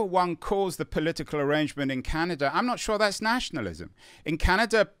 Whatever one calls the political arrangement in Canada, I'm not sure that's nationalism. In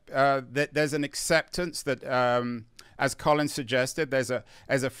Canada, there's an acceptance that, as Colin suggested, there's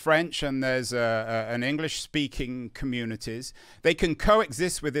a French and there's an English-speaking communities. They can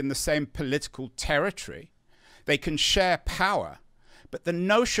coexist within the same political territory. They can share power. But the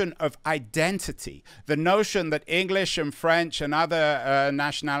notion of identity, the notion that English and French and other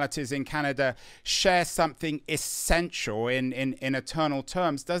nationalities in Canada share something essential in eternal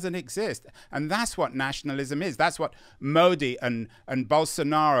terms doesn't exist. And that's what nationalism is. That's what Modi and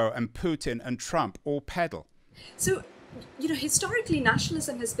Bolsonaro and Putin and Trump all peddle. So, you know, historically,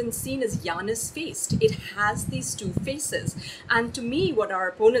 nationalism has been seen as Janus-faced. It has these two faces. And to me, what our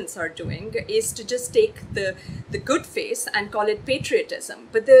opponents are doing is to just take the good face and call it patriotism.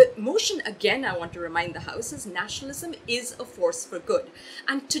 But the motion, again, I want to remind the House, is nationalism is a force for good.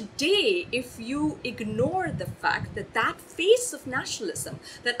 And today, if you ignore the fact that that face of nationalism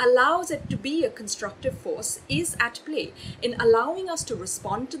that allows it to be a constructive force is at play in allowing us to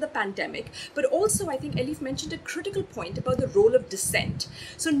respond to the pandemic, but also, I think Elif mentioned a critical point about the role of dissent.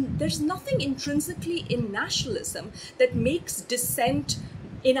 So there's nothing intrinsically in nationalism that makes dissent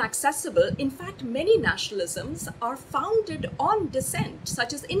inaccessible. In fact, many nationalisms are founded on dissent,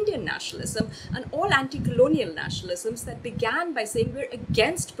 such as Indian nationalism and all anti-colonial nationalisms that began by saying we're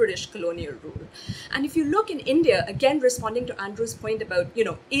against British colonial rule. And if you look in India, again responding to Andrew's point about, you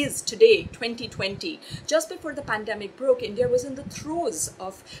know, is today 2020, just before the pandemic broke, India was in the throes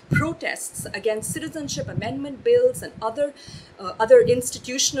of protests against citizenship amendment bills and other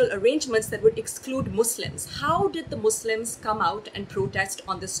institutional arrangements that would exclude Muslims. How did the Muslims come out and protest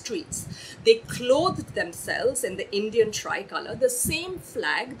on the streets? They clothed themselves in the Indian tricolour, the same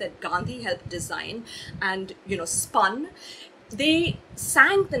flag that Gandhi helped design and, you know, spun. They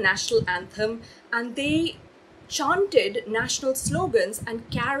sang the national anthem and they chanted national slogans and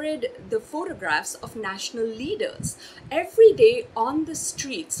carried the photographs of national leaders. Every day on the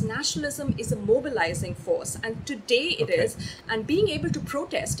streets, nationalism is a mobilizing force, and today it is, and being able to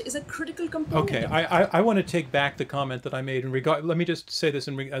protest is a critical component. Okay, I want to take back the comment that I made in regard, let me just say this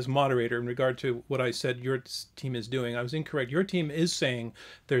as moderator in regard to what I said your team is doing. I was incorrect. Your team is saying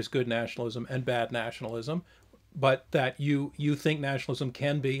there's good nationalism and bad nationalism, but that you think nationalism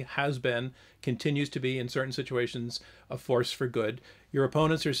can be, has been, continues to be in certain situations a force for good. Your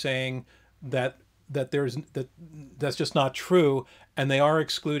opponents are saying that that's just not true, and they are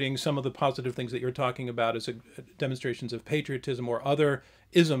excluding some of the positive things that you're talking about as demonstrations of patriotism or other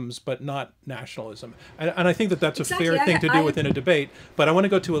isms, but not nationalism. And I think that that's exactly a fair thing to do within a debate. But I want to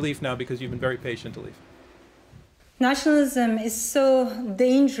go to Elif now because you've been very patient, Elif. Nationalism is so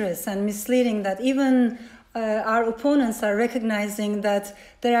dangerous and misleading that even our opponents are recognizing that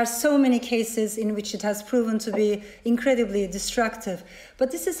there are so many cases in which it has proven to be incredibly destructive.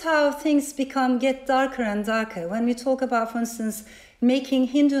 But this is how things get darker and darker. When we talk about, for instance, making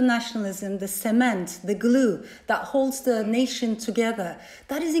Hindu nationalism the cement, the glue that holds the nation together,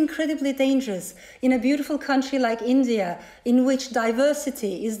 that is incredibly dangerous. In a beautiful country like India, in which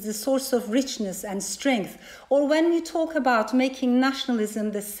diversity is the source of richness and strength, or when we talk about making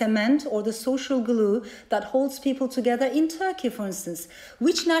nationalism the cement or the social glue that holds people together in Turkey, for instance.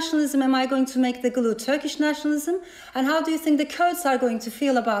 Which nationalism am I going to make the glue? Turkish nationalism? And how do you think the Kurds are going to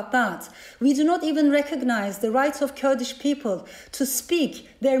feel about that? We do not even recognize the rights of Kurdish people to speak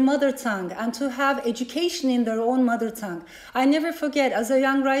their mother tongue and to have education in their own mother tongue. I never forget, as a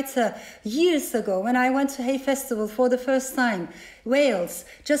young writer, years ago, when I went to Hay Festival for the first time, Wales,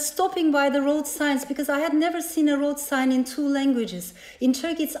 just stopping by the road signs, because I had never seen a road sign in 2 languages. In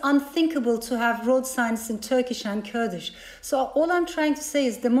Turkey, it's unthinkable to have road signs in Turkish and Kurdish. So all I'm trying to say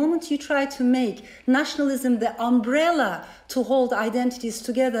is the moment you try to make nationalism the umbrella to hold identities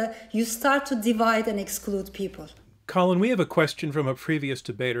together, you start to divide and exclude people. Colin, we have a question from a previous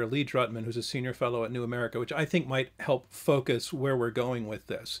debater, Lee Drutman, who's a senior fellow at New America, which I think might help focus where we're going with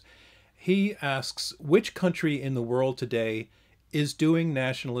this. He asks, which country in the world today is doing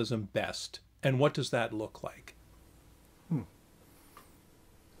nationalism best, and what does that look like?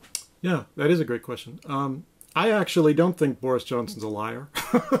 Yeah, that is a great question. I actually don't think Boris Johnson's a liar.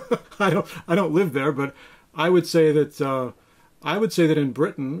 I don't live there, but I would say that in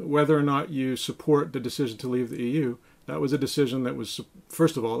Britain, whether or not you support the decision to leave the EU, that was a decision that was,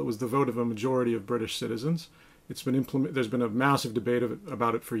 first of all, it was the vote of a majority of British citizens. It's been there's been a massive debate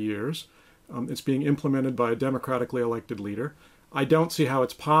about it for years. It's being implemented by a democratically elected leader. I don't see how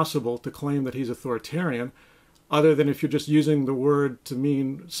it's possible to claim that he's authoritarian, other than if you're just using the word to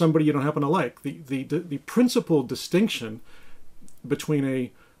mean somebody you don't happen to like. The principal distinction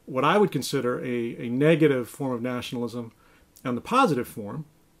between what I would consider a negative form of nationalism and the positive form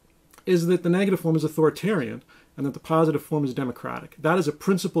is that the negative form is authoritarian and that the positive form is democratic. That is a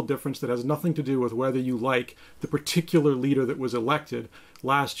principal difference that has nothing to do with whether you like the particular leader that was elected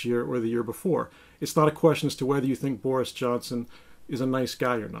last year or the year before. It's not a question as to whether you think Boris Johnson is a nice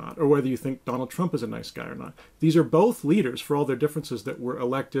guy or not, or whether you think Donald Trump is a nice guy or not. These are both leaders, for all their differences, that were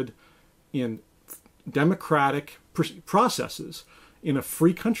elected in democratic processes in a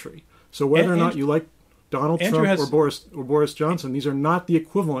free country. So whether or not you like Donald Trump or Boris Johnson, these are not the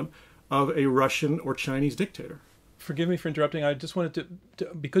equivalent of a Russian or Chinese dictator. Forgive me for interrupting. I just wanted to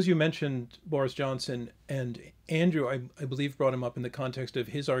because you mentioned Boris Johnson, and Andrew, I believe, brought him up in the context of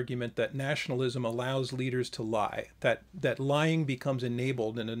his argument that nationalism allows leaders to lie, that lying becomes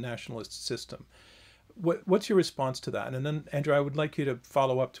enabled in a nationalist system. What's your response to that? And then, Andrew, I would like you to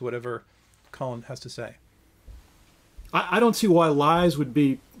follow up to whatever Colin has to say. I don't see why lies would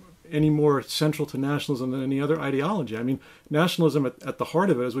be any more central to nationalism than any other ideology. I mean, nationalism at the heart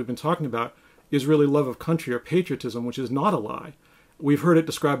of it, as we've been talking about, is really love of country or patriotism, which is not a lie. We've heard it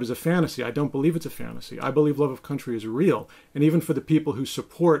described as a fantasy. I don't believe it's a fantasy. I believe love of country is real. And even for the people who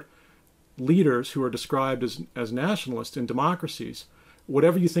support leaders who are described as nationalists in democracies,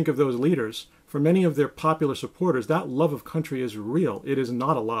 whatever you think of those leaders, for many of their popular supporters, that love of country is real. It is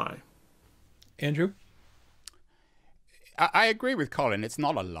not a lie. Andrew? I agree with Colin. It's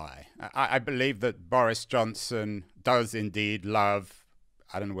not a lie. I believe that Boris Johnson does indeed love,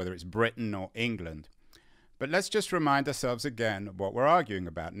 I don't know whether it's Britain or England. But let's just remind ourselves again of what we're arguing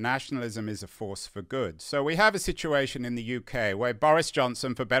about. Nationalism is a force for good. So we have a situation in the UK where Boris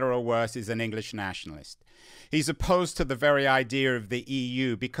Johnson, for better or worse, is an English nationalist. He's opposed to the very idea of the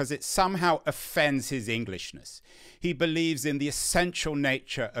EU because it somehow offends his Englishness. He believes in the essential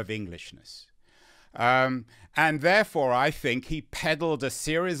nature of Englishness. And therefore, I think he peddled a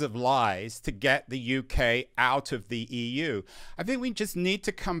series of lies to get the UK out of the EU. I think we just need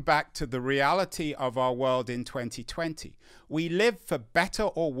to come back to the reality of our world in 2020. We live, for better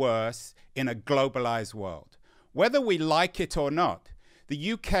or worse, in a globalized world. Whether we like it or not,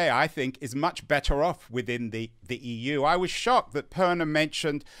 the UK, I think, is much better off within the EU. I was shocked that Prerna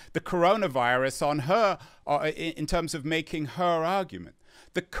mentioned the coronavirus on her, in terms of making her argument.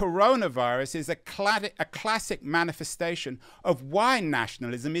 The coronavirus is a classic manifestation of why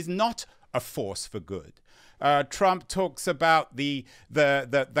nationalism is not a force for good. Trump talks about the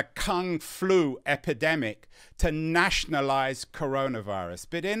Kung flu epidemic to nationalize coronavirus.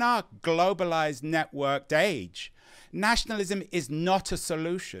 But in our globalized, networked age, nationalism is not a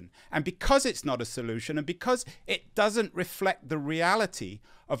solution. And because it's not a solution, and because it doesn't reflect the reality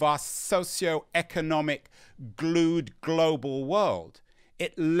of our socio-economic, glued global world,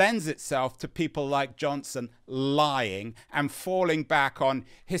 it lends itself to people like Johnson lying and falling back on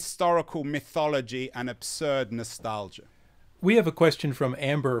historical mythology and absurd nostalgia. We have a question from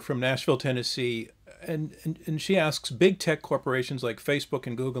Amber from Nashville, Tennessee, and she asks, big tech corporations like Facebook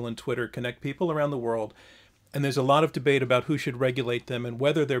and Google and Twitter connect people around the world, and there's a lot of debate about who should regulate them and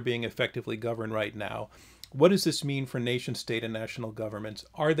whether they're being effectively governed right now. What does this mean for nation state and national governments?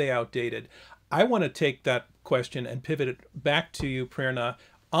 Are they outdated? I want to take that question and pivot it back to you, Prerna,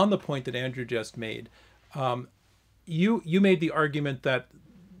 on the point that Andrew just made. You made the argument that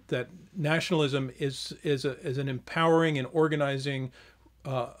nationalism is an empowering and organizing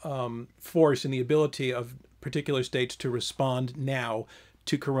force in the ability of particular states to respond now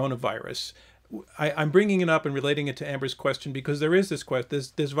to coronavirus. I'm bringing it up and relating it to Amber's question because there is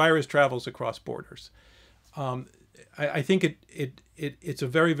this virus travels across borders. I think it's a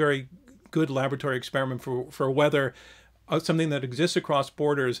very, very good laboratory experiment for whether something that exists across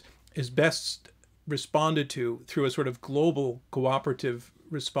borders is best responded to through a sort of global cooperative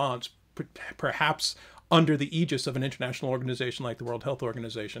response, perhaps under the aegis of an international organization like the World Health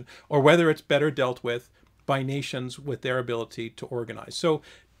Organization, or whether it's better dealt with by nations with their ability to organize. So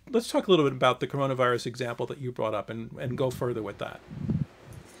let's talk a little bit about the coronavirus example that you brought up and go further with that.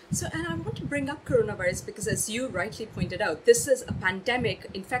 So, and I want to bring up coronavirus because, as you rightly pointed out, this is a pandemic.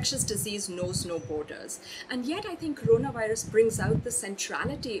 Infectious disease knows no borders. And yet I think coronavirus brings out the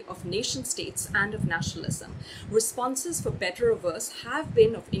centrality of nation states and of nationalism. Responses, for better or worse, have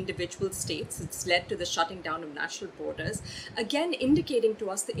been of individual states. It's led to the shutting down of national borders, again indicating to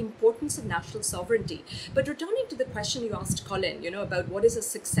us the importance of national sovereignty. But returning to the question you asked, Colin, about what is a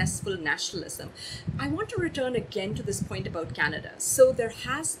successful nationalism, I want to return again to this point about Canada. So there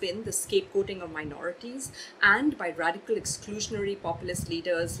has been the scapegoating of minorities, and by radical exclusionary populist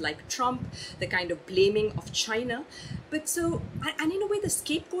leaders like Trump, the kind of blaming of China. But so, and in a way, the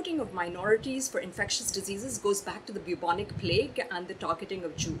scapegoating of minorities for infectious diseases goes back to the bubonic plague and the targeting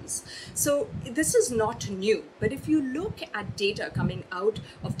of Jews. So this is not new, but if you look at data coming out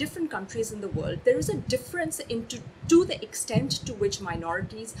of different countries in the world, there is a difference to the extent to which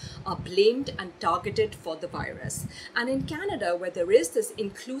minorities are blamed and targeted for the virus. And in Canada, where there is this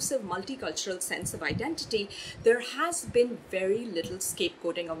inclusive multicultural sense of identity, there has been very little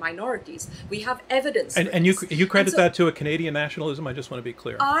scapegoating of minorities. We have evidence. And you credit that to a Canadian nationalism? I just want to be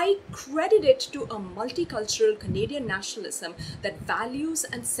clear. I credit it to a multicultural Canadian nationalism that values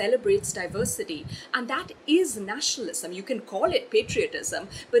and celebrates diversity. And that is nationalism. You can call it patriotism,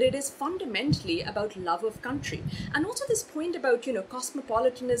 but it is fundamentally about love of country. And also this point about,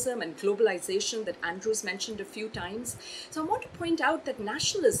 cosmopolitanism and globalization that Andrew's mentioned a few times. So I want to point out that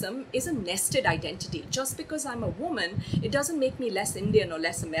nationalism is a nested identity. Just because I'm a woman, it doesn't make me less Indian or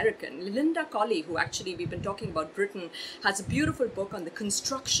less American. Linda Colley, who actually we've been talking about Britain, has a beautiful book on the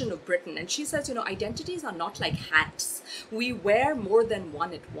construction of Britain. And she says, identities are not like hats. We wear more than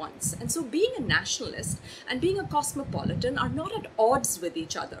one at once. And so being a nationalist and being a cosmopolitan are not at odds with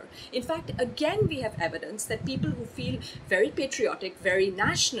each other. In fact, again, we have evidence that people who feel very patriotic, very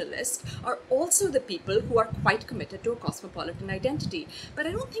nationalist, are also the people who are quite committed to a cosmopolitan identity. But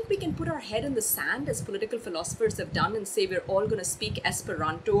I don't think we can put our head in the sand, as political philosophers have done, and say we're all going to speak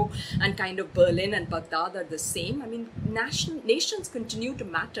Esperanto and kind of Berlin and Baghdad are the same. I mean, nations continue to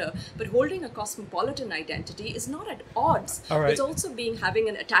matter, but holding a cosmopolitan identity is not at odds. All right. It's also having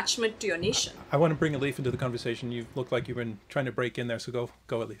an attachment to your nation. I want to bring Elif into the conversation. You look like you've been trying to break in there, so go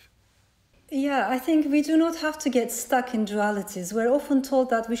Elif. Yeah, I think we do not have to get stuck in dualities. We're often told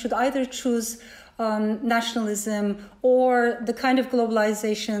that we should either choose nationalism or the kind of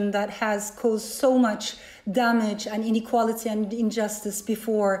globalization that has caused so much damage and inequality and injustice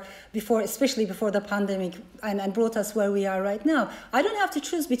before especially before the pandemic and brought us where we are right now. I don't have to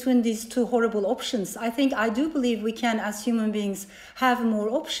choose between these two horrible options. I do believe we can, as human beings, have more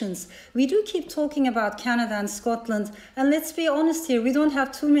options. We do keep talking about Canada and Scotland, and let's be honest here, we don't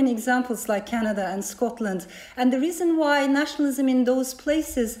have too many examples like Canada and Scotland. And the reason why nationalism in those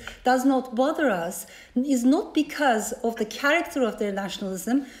places does not bother us is not because of the character of their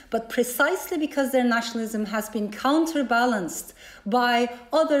nationalism, but precisely because their nationalism has been counterbalanced by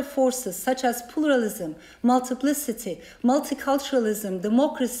other forces such as pluralism, multiplicity, multiculturalism,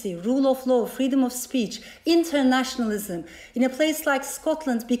 democracy, rule of law, freedom of speech, internationalism. In a place like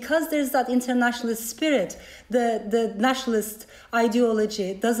Scotland, because there's that internationalist spirit, the nationalist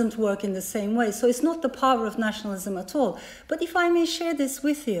ideology doesn't work in the same way. So it's not the power of nationalism at all. But if I may share this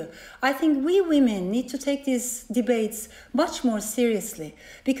with you, I think we women need to take these debates much more seriously,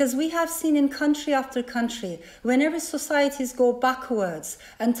 because we have seen in country after country, whenever societies go backwards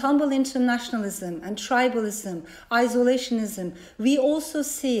and tumble into nationalism and tribalism, isolationism, we also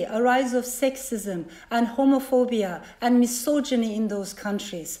see a rise of sexism and homophobia and misogyny in those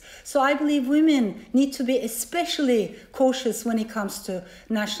countries. So I believe women need to be especially cautious when it comes to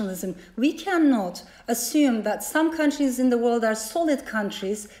nationalism. We cannot assume that some countries in the world are solid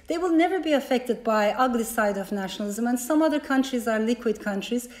countries. They will never be affected by ugly side of nationalism, and some other countries are liquid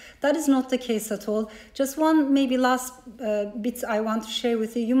countries. That is not the case at all. Just one maybe last bit I want to share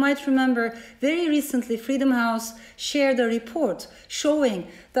with you. You might remember very recently Freedom House shared a report showing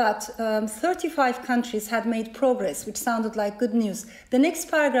that 35 countries had made progress, which sounded like good news. The next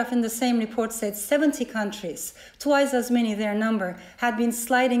paragraph in the same report said 70 countries, twice as many their number, had been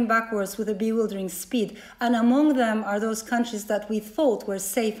sliding backwards with a bewildering speed. And among them are those countries that we thought were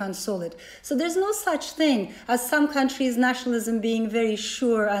safe and solid. So So there's no such thing as some countries' nationalism being very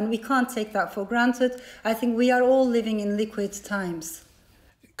sure, and we can't take that for granted. I think we are all living in liquid times.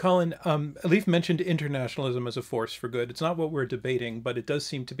 Colin, Elif mentioned internationalism as a force for good. It's not what we're debating, but it does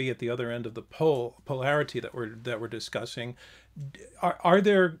seem to be at the other end of the polarity that we're discussing. Are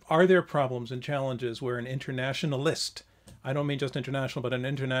there problems and challenges where an internationalist, I don't mean just international, but an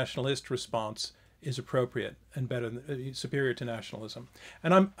internationalist response is appropriate and better, superior to nationalism?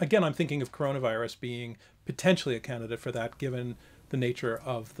 And I'm thinking of coronavirus being potentially a candidate for that, given the nature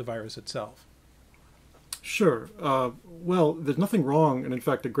of the virus itself. Sure. Well, there's nothing wrong, and in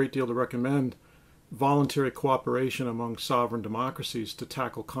fact, a great deal to recommend voluntary cooperation among sovereign democracies to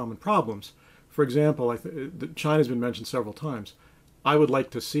tackle common problems. For example, China's been mentioned several times. I would like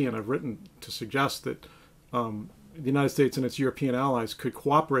to see, and I've written to suggest that the United States and its European allies could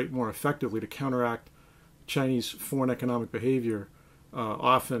cooperate more effectively to counteract Chinese foreign economic behavior,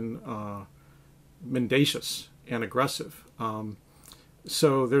 often mendacious and aggressive.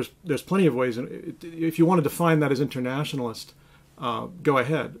 So there's plenty of ways, and if you want to define that as internationalist, go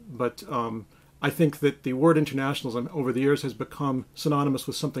ahead. But I think that the word internationalism over the years has become synonymous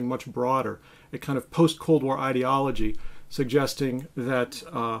with something much broader, a kind of post-Cold War ideology suggesting that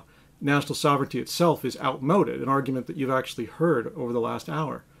national sovereignty itself is outmoded, an argument that you've actually heard over the last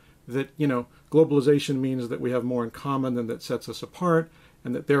hour, that, globalization means that we have more in common than that sets us apart,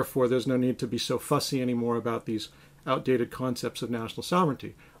 and that therefore there's no need to be so fussy anymore about these outdated concepts of national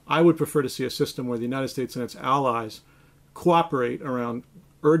sovereignty. I would prefer to see a system where the United States and its allies cooperate around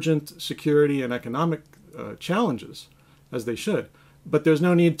urgent security and economic challenges, as they should. But there's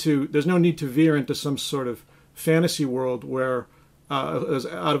no need to veer into some sort of fantasy world where, as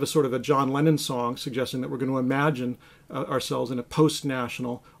out of a sort of a John Lennon song, suggesting that we're going to imagine ourselves in a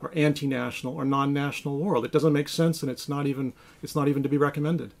post-national or anti-national or non-national world. It doesn't make sense, and it's not even to be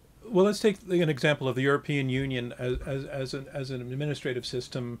recommended. Well, let's take an example of the European Union as an administrative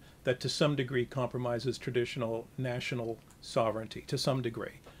system that to some degree compromises traditional national sovereignty, to some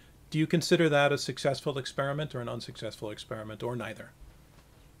degree. Do you consider that a successful experiment or an unsuccessful experiment, or neither?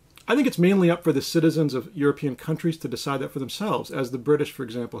 I think it's mainly up for the citizens of European countries to decide that for themselves, as the British, for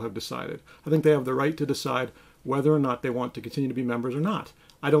example, have decided. I think they have the right to decide whether or not they want to continue to be members or not.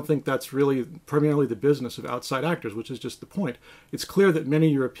 I don't think that's really primarily the business of outside actors, which is just the point. It's clear that many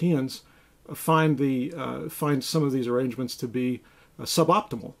Europeans find some of these arrangements to be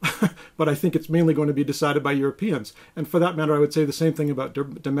suboptimal, but I think it's mainly going to be decided by Europeans. And for that matter, I would say the same thing about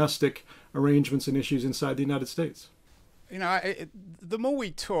domestic arrangements and issues inside the United States. The more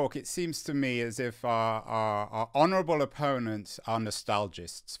we talk, it seems to me as if our honorable opponents are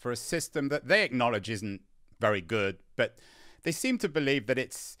nostalgists for a system that they acknowledge isn't very good, but they seem to believe that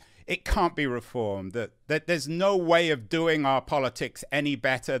it can't be reformed, that there's no way of doing our politics any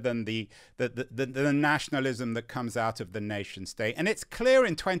better than the nationalism that comes out of the nation state. And it's clear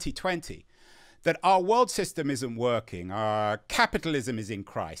in 2020 that our world system isn't working. Our capitalism is in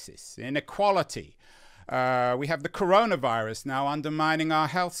crisis, inequality. We have the coronavirus now undermining our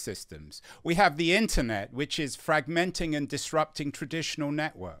health systems. We have the internet, which is fragmenting and disrupting traditional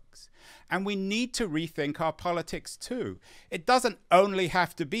networks. And we need to rethink our politics too. It doesn't only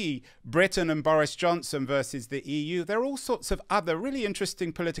have to be Britain and Boris Johnson versus the EU. There are all sorts of other really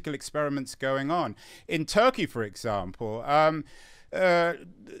interesting political experiments going on. In Turkey, for example,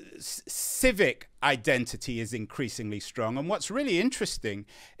 civic identity is increasingly strong. And what's really interesting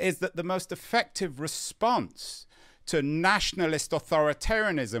is that the most effective response to nationalist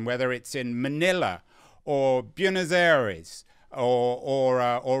authoritarianism, whether it's in Manila or Buenos Aires,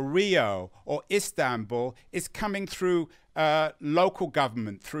 or Rio or Istanbul, is coming through local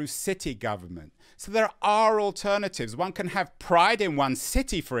government, through city government. So there are alternatives. One can have pride in one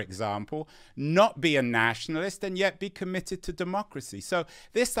city, for example, not be a nationalist and yet be committed to democracy. So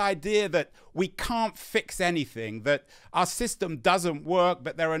this idea that we can't fix anything, that our system doesn't work,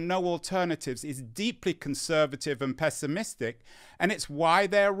 but there are no alternatives, is deeply conservative and pessimistic. And it's why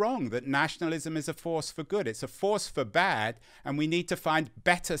they're wrong, that nationalism is a force for good. It's a force for bad, and we need to find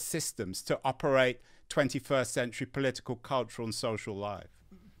better systems to operate 21st century political, cultural, and social life.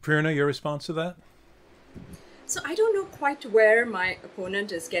 Prerna, your response to that? So I don't know quite where my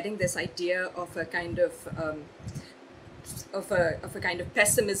opponent is getting this idea of a kind of of a kind of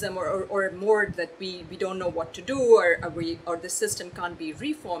pessimism or more that we don't know what to do or the system can't be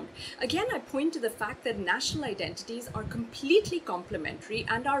reformed. Again, I point to the fact that national identities are completely complementary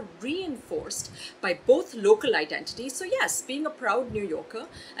and are reinforced by both local identities. So yes, being a proud New Yorker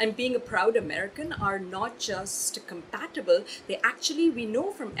and being a proud American are not just compatible, they actually, we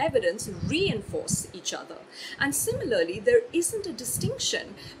know from evidence, reinforce each other. And similarly, there isn't a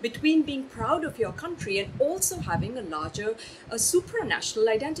distinction between being proud of your country and also having a larger supranational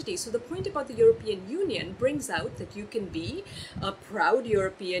identity. So the point about the European Union brings out that you can be a proud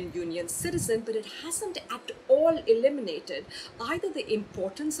European Union citizen, but it hasn't at all eliminated either the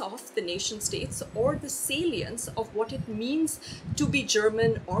importance of the nation states or the salience of what it means to be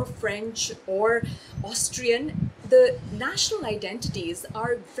German or French or Austrian. The national identities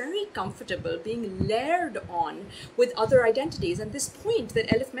are very comfortable being layered on with other identities. And this point that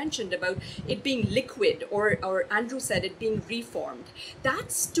Elif mentioned about it being liquid, or Andrew said it being reformed,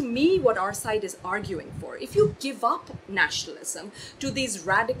 that's to me what our side is arguing for. If you give up nationalism to these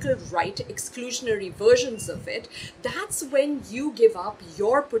radical right exclusionary versions of it, that's when you give up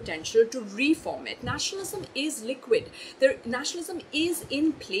your potential to reform it. Nationalism is liquid. Nationalism is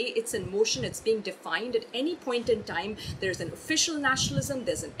in play, it's in motion, it's being defined at any point in time. There's an official nationalism,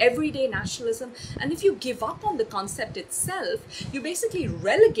 there's an everyday nationalism, and if you give up on the concept itself, you basically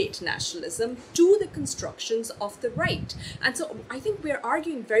relegate nationalism to the constructions of the right. And so I think we're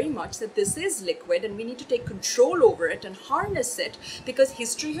arguing very much that this is liquid and we need to take control over it and harness it, because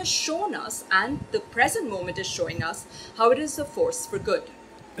history has shown us, and the present moment is showing us, how it is a force for good.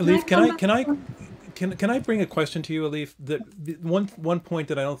 Elif, can I bring a question to you, Elif? One point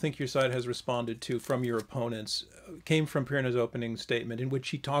that I don't think your side has responded to from your opponents came from Prerna's opening statement, in which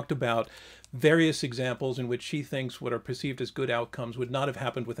she talked about various examples in which she thinks what are perceived as good outcomes would not have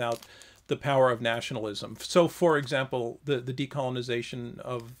happened without the power of nationalism. So, for example, the decolonization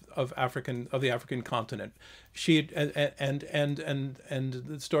of the African continent, and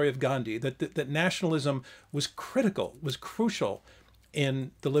the story of Gandhi, that nationalism was crucial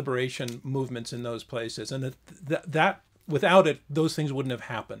in the liberation movements in those places, and that without it, those things wouldn't have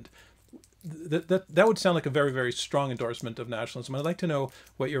happened. That would sound like a very, very strong endorsement of nationalism. I'd like to know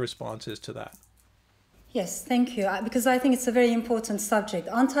what your response is to that. Yes, thank you. Because I think it's a very important subject.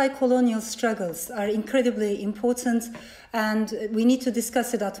 Anti-colonial struggles are incredibly important, and we need to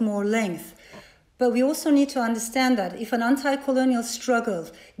discuss it at more length. But we also need to understand that if an anti-colonial struggle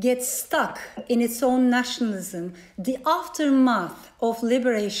gets stuck in its own nationalism, the aftermath of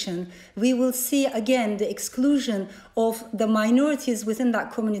liberation, we will see again the exclusion of the minorities within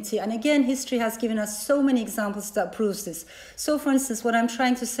that community. And again, history has given us so many examples that proves this. So for instance, what I'm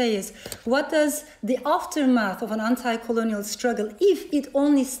trying to say is, what does the aftermath of an anti-colonial struggle, if it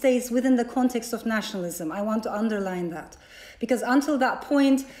only stays within the context of nationalism? I want to underline that. Because until that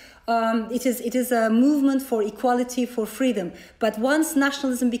point, it is a movement for equality, for freedom. But once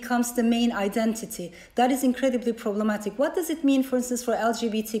nationalism becomes the main identity, that is incredibly problematic. What does it mean, for instance, for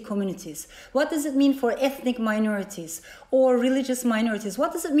LGBT communities? What does it mean for ethnic minorities or religious minorities?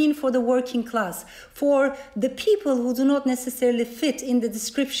 What does it mean for the working class, for the people who do not necessarily fit in the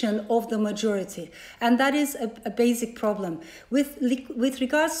description of the majority? And that is a basic problem. With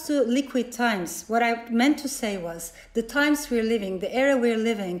regards to liquid times, what I meant to say was the times we're living, the era we're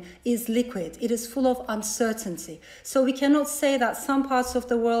living, is liquid. It is full of uncertainty. So we cannot say that some parts of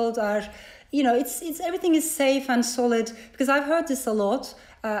the world are, it's everything is safe and solid, because I've heard this a lot.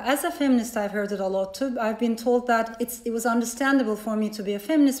 As a feminist, I've heard it a lot too. I've been told that it was understandable for me to be a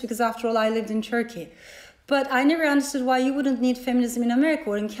feminist because after all, I lived in Turkey. But I never understood why you wouldn't need feminism in America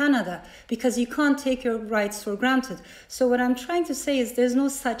or in Canada, because you can't take your rights for granted. So what I'm trying to say is there's no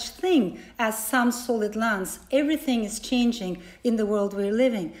such thing as some solid lands. Everything is changing in the world we're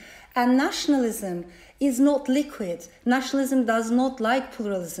living. And nationalism is not liquid. Nationalism does not like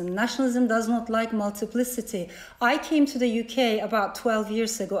pluralism. Nationalism does not like multiplicity. I came to the UK about 12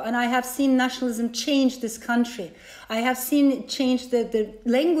 years ago, and I have seen nationalism change this country. I have seen it change the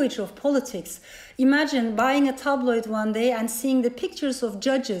language of politics. Imagine buying a tabloid one day and seeing the pictures of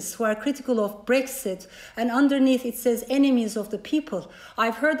judges who are critical of Brexit, and underneath it says enemies of the people.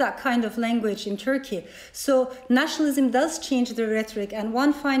 I've heard that kind of language in Turkey. So nationalism does change the rhetoric. And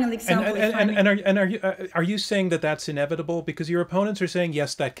one final example. Are you saying that that's inevitable? Because your opponents are saying,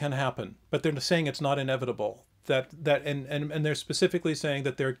 yes, that can happen, but they're saying it's not inevitable. And they're specifically saying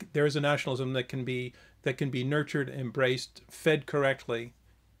that there is a nationalism that can be nurtured, embraced, fed correctly,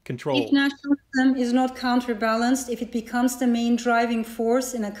 control. If nationalism is not counterbalanced, if it becomes the main driving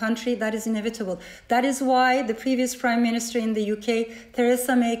force in a country, that is inevitable. That is why the previous Prime Minister in the UK,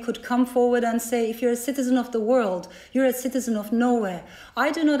 Theresa May, could come forward and say, if you're a citizen of the world, you're a citizen of nowhere.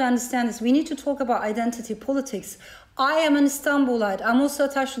 I do not understand this. We need to talk about identity politics. I am an Istanbulite. I'm also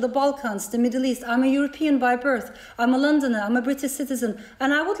attached to the Balkans, the Middle East. I'm a European by birth. I'm a Londoner. I'm a British citizen.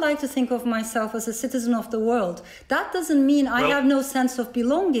 And I would like to think of myself as a citizen of the world. That doesn't mean I have no sense of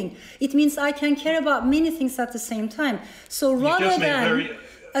belonging. It means I can care about many things at the same time. So rather than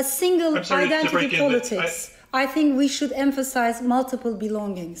a single identity politics, I think we should emphasize multiple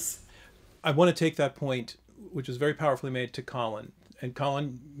belongings. I want to take that point, which was very powerfully made, to Colin. And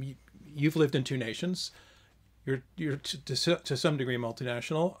Colin, you've lived in two nations. You're to some degree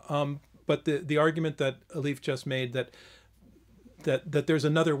multinational, but the argument that Elif just made that there's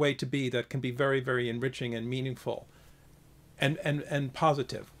another way to be that can be very, very enriching and meaningful, and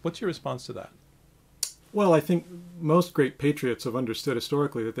positive. What's your response to that? Well, I think most great patriots have understood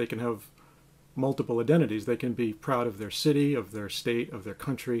historically that they can have multiple identities. They can be proud of their city, of their state, of their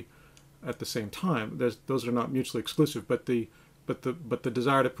country, at the same time. Those are not mutually exclusive, but the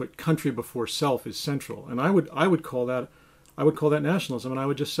desire to put country before self is central, and I would call that nationalism. And I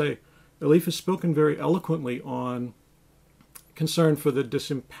would just say, Elif has spoken very eloquently on concern for the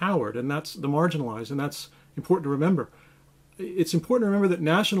disempowered, and that's the marginalized, and that's important to remember. It's important to remember that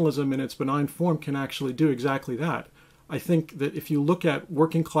nationalism in its benign form can actually do exactly that. I think that if you look at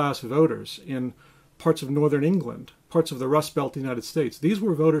working class voters in parts of northern England, parts of the Rust Belt of the United States, these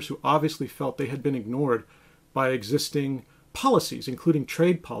were voters who obviously felt they had been ignored by existing policies, including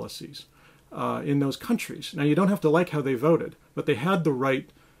trade policies, in those countries. Now, you don't have to like how they voted, but they had the right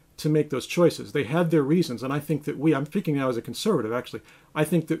to make those choices. They had their reasons, and I think that I'm speaking now as a conservative, actually, I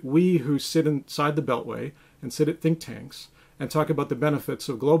think that we who sit inside the Beltway and sit at think tanks and talk about the benefits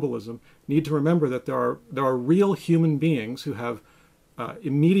of globalism need to remember that there are real human beings who have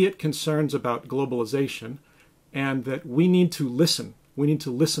immediate concerns about globalization, and that we need to listen. We need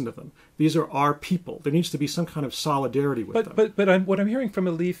to listen to them. These are our people. There needs to be some kind of solidarity with them. But what I'm hearing from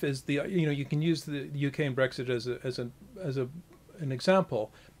Elif is you can use the UK and Brexit as an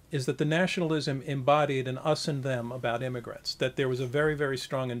example, is that the nationalism embodied an us and them about immigrants. That there was a very, very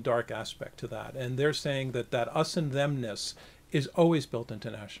strong and dark aspect to that, and they're saying that us and themness is always built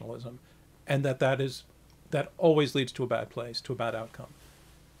into nationalism, and that always leads to a bad place, to a bad outcome.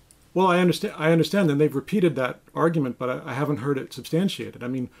 Well, I understand, and they've repeated that argument, but I haven't heard it substantiated. I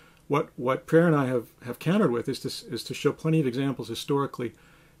mean, what Prerna and I have countered with is to show plenty of examples historically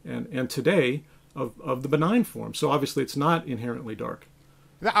and today of the benign form. So obviously it's not inherently dark.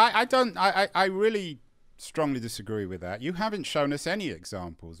 I really strongly disagree with that. You haven't shown us any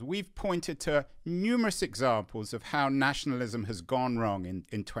examples. We've pointed to numerous examples of how nationalism has gone wrong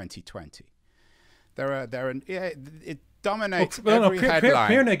in 2020. It dominates every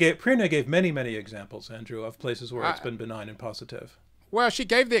headline. Prerna gave many examples, Andrew, of places where it's been benign and positive. Well, she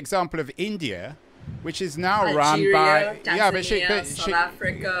gave the example of India, which is now Nigeria, run by Tanzania, South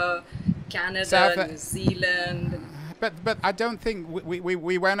Africa, Canada, New Zealand. But I don't think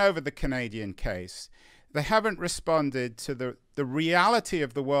we went over the Canadian case. They haven't responded to the reality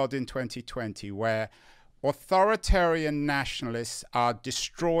of the world in 2020, where authoritarian nationalists are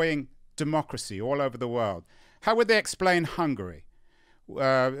destroying democracy all over the world. How would they explain Hungary?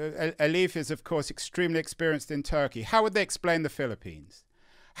 Elif is, of course, extremely experienced in Turkey. How would they explain the Philippines?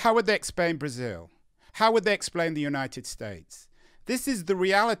 How would they explain Brazil? How would they explain the United States? This is the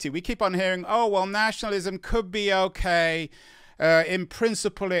reality. We keep on hearing, oh, well, nationalism could be okay. In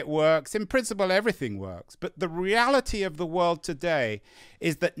principle, it works. In principle, everything works. But the reality of the world today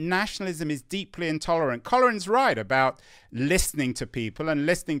is that nationalism is deeply intolerant. Colin's right about listening to people, and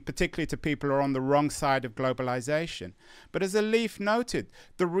listening particularly to people who are on the wrong side of globalization. But as Elif noted,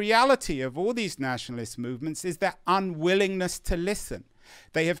 the reality of all these nationalist movements is their unwillingness to listen.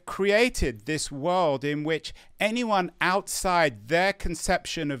 They have created this world in which anyone outside their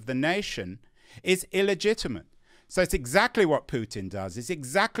conception of the nation is illegitimate. So it's exactly what Putin does. It's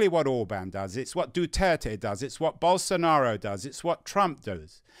exactly what Orban does. It's what Duterte does. It's what Bolsonaro does. It's what Trump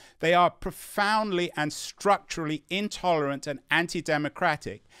does. They are profoundly and structurally intolerant and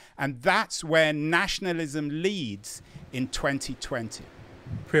anti-democratic. And that's where nationalism leads in 2020.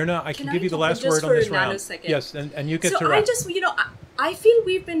 Prerna, I can give you the last word on this round. Second? Yes, and you get to wrap. I feel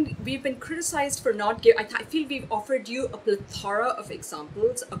we've been criticized for not giving. I feel we've offered you a plethora of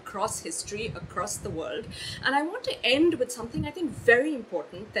examples across history, across the world, and I want to end with something I think very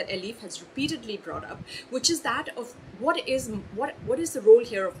important that Elif has repeatedly brought up, which is that of what is the role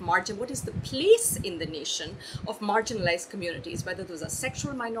here of margin? What is the place in the nation of marginalized communities, whether those are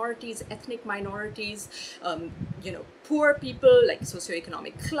sexual minorities, ethnic minorities, poor people like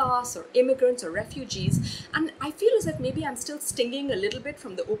socioeconomic class, or immigrants or refugees. And I feel as if maybe I'm still stinging a little bit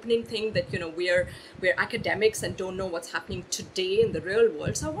from the opening thing that we're academics and don't know what's happening today in the real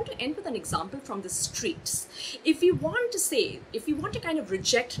world. So I want to end with an example from the streets. If you want to kind of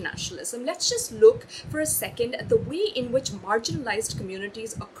reject nationalism, let's just look for a second at the way in which marginalized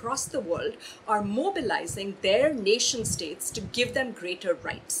communities across the world are mobilizing their nation states to give them greater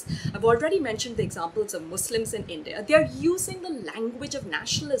rights. I've already mentioned the examples of Muslims in India. They're using the language of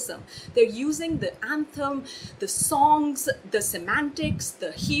nationalism. They're using the anthem, the songs, the semantics,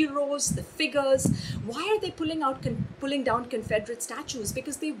 the heroes, the figures. Why are they pulling down Confederate statues?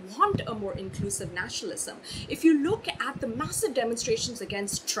 Because they want a more inclusive nationalism. If you look at the massive demonstrations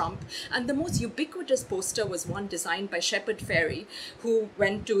against Trump, and the most ubiquitous poster was one designed by Shepard Fairey, who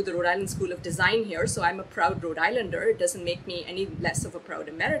went to the Rhode Island School of Design here, so I'm a proud Rhode Islander. It doesn't make me any less of a proud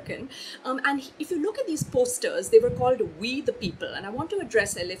American. And if you look at these posters, they were called We the People. And I want to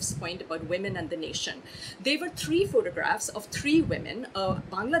address Elif's point about women and the nation. They were 3 photographs of 3 women, a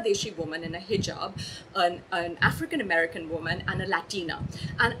Bangladeshi woman in a hijab, an African-American woman, and a Latina.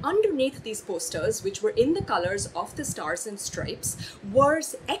 And underneath these posters, which were in the colors of the Stars and Stripes, were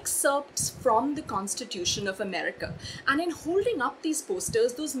excerpts from the Constitution of America. And in holding up these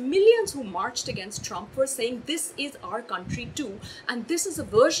posters, those millions who marched against Trump were saying, this is our country too, and this is a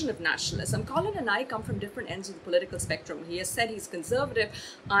version of nationalism. Colin and I come from different ends of the political spectrum. He has said he's conservative.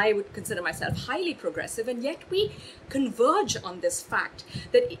 I would consider myself highly progressive, and yet we converge on this fact.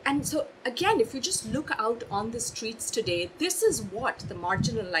 And so again, if you just look out on the streets today, this is what the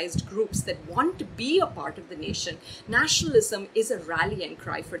marginalized groups that want to be a part of the nation, nationalism is a rallying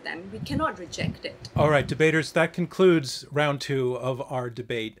cry for them. We cannot reject it. All right, debaters, that concludes round 2 of our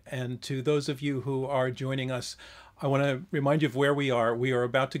debate. And to those of you who are joining us, I want to remind you of where we are. We are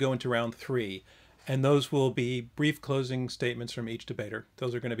about to go into round 3. And those will be brief closing statements from each debater.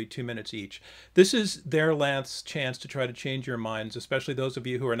 Those are going to be 2 minutes each. This is their last chance to try to change your minds, especially those of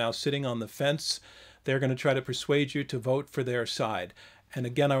you who are now sitting on the fence. They're going to try to persuade you to vote for their side. And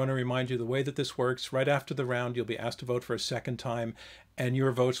again, I want to remind you the way that this works. Right after the round, you'll be asked to vote for a second time, and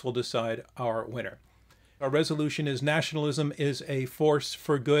your votes will decide our winner. Our resolution is nationalism is a force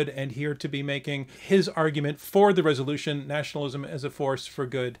for good, and here to be making his argument for the resolution, nationalism as a force for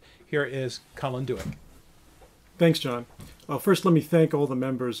good, here is Colin Dueck. Thanks, John. First, let me thank all the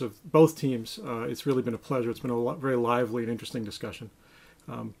members of both teams. It's really been a pleasure. It's been a very lively and interesting discussion.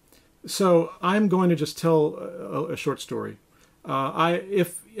 So I'm going to just tell a short story.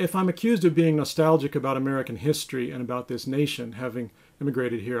 If I'm accused of being nostalgic about American history and about this nation having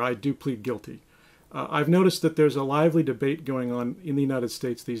immigrated here, I do plead guilty. I've noticed that there's a lively debate going on in the United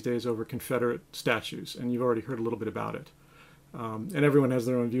States these days over Confederate statues, and you've already heard a little bit about it. And everyone has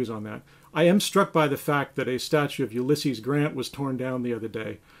their own views on that. I am struck by the fact that a statue of Ulysses Grant was torn down the other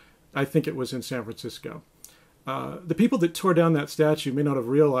day. I think it was in San Francisco. The people that tore down that statue may not have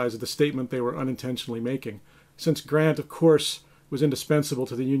realized the statement they were unintentionally making, since Grant, of course, was indispensable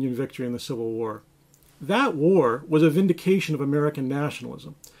to the Union victory in the Civil War. That war was a vindication of American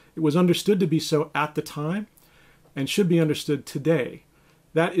nationalism. It was understood to be so at the time and should be understood today.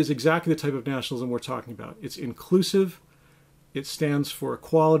 That is exactly the type of nationalism we're talking about. It's inclusive. It stands for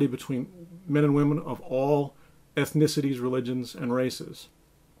equality between men and women of all ethnicities, religions, and races.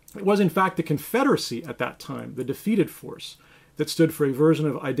 It was, in fact, the Confederacy at that time, the defeated force, that stood for a version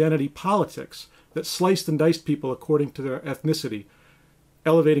of identity politics that sliced and diced people according to their ethnicity,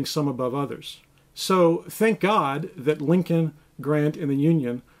 elevating some above others. So thank God that Lincoln, Grant, and the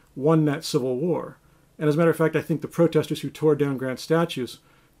Union won that Civil War. And as a matter of fact, I think the protesters who tore down Grant's statues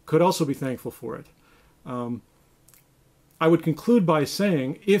could also be thankful for it. I would conclude by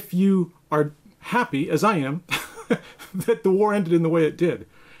saying, if you are happy, as I am, that the war ended in the way it did,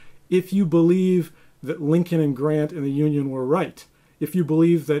 if you believe that Lincoln and Grant and the Union were right, if you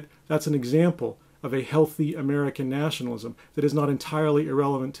believe that that's an example of a healthy American nationalism that is not entirely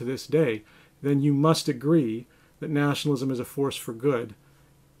irrelevant to this day, then you must agree that nationalism is a force for good,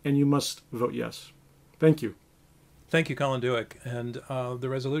 and you must vote yes. Thank you. Thank you, Colin Dueck. And the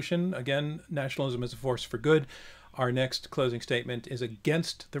resolution, again, nationalism is a force for good. Our next closing statement is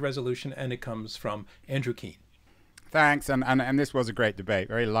against the resolution, and it comes from Andrew Keene. Thanks, and this was a great debate,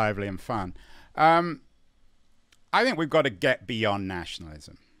 very lively and fun. I think we've got to get beyond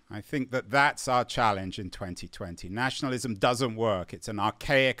nationalism. I think that that's our challenge in 2020. Nationalism doesn't work. It's an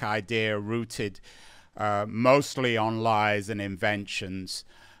archaic idea rooted mostly on lies and inventions.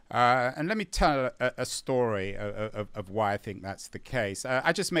 And let me tell a story of why I think that's the case.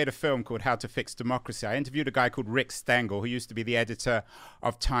 I just made a film called How to Fix Democracy. I interviewed a guy called Rick Stengel, who used to be the editor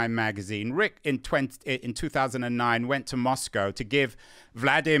of Time magazine. Rick, in 2009, went to Moscow to give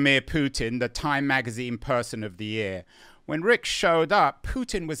Vladimir Putin the Time magazine Person of the Year. When Rick showed up,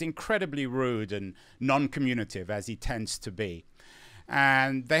 Putin was incredibly rude and non-communicative, as he tends to be.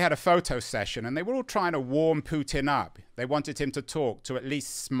 And they had a photo session, and they were all trying to warm Putin up. They wanted him to talk, to at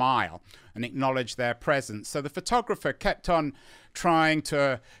least smile and acknowledge their presence. So the photographer kept on trying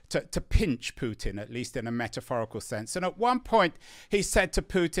to pinch Putin, at least in a metaphorical sense. And at one point, he said to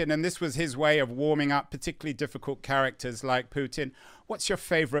Putin, and this was his way of warming up particularly difficult characters like Putin, "What's your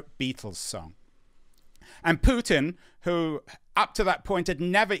favorite Beatles song?" And Putin, who up to that point had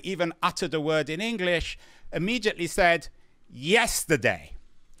never even uttered a word in English, immediately said, "Yesterday."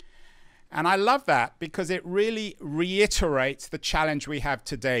 And I love that because it really reiterates the challenge we have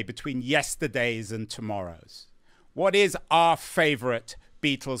today between yesterdays and tomorrows. What is our favorite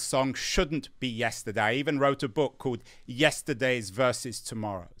Beatles song shouldn't be yesterday. I even wrote a book called Yesterdays versus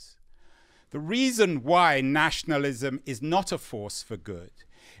Tomorrows. The reason why nationalism is not a force for good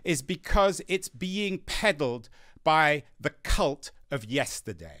is because it's being peddled by the cult of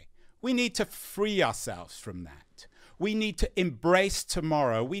yesterday. We need to free ourselves from that. We need to embrace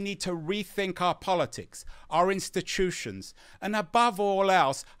tomorrow. We need to rethink our politics, our institutions, and above all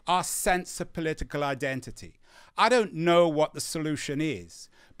else, our sense of political identity. I don't know what the solution is,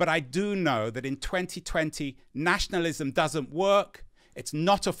 but I do know that in 2020, nationalism doesn't work. It's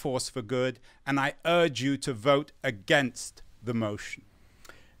not a force for good, and I urge you to vote against the motion.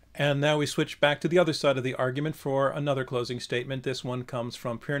 And now we switch back to the other side of the argument for another closing statement. This one comes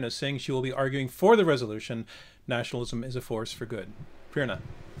from Prerna Singh. She will be arguing for the resolution, "Nationalism is a force for good." Prerna.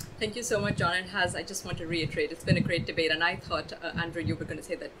 Thank you so much, John. And I just want to reiterate, it's been a great debate. And I thought, Andrew, you were going to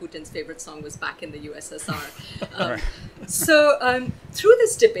say that Putin's favorite song was Back in the USSR. Through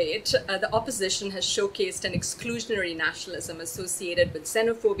this debate, the opposition has showcased an exclusionary nationalism associated with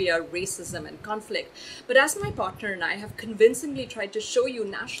xenophobia, racism, and conflict. But as my partner and I have convincingly tried to show you,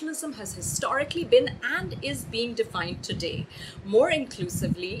 nationalism has historically been and is being defined today more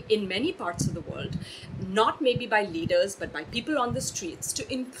inclusively in many parts of the world, not maybe by leaders, but by people on the streets,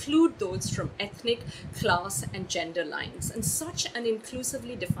 to include those from ethnic, class, and gender lines. And such an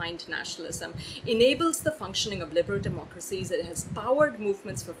inclusively defined nationalism enables the functioning of liberal democracies. It has powered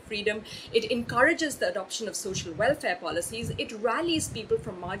movements for freedom. It encourages the adoption of social welfare policies. It rallies people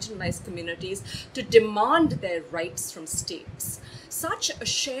from marginalized communities to demand their rights from states. Such a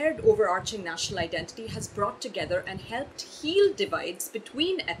shared overarching national identity has brought together and helped heal divides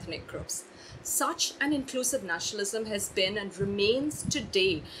between ethnic groups. Such an inclusive nationalism has been and remains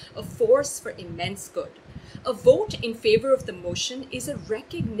today a force for immense good. A vote in favor of the motion is a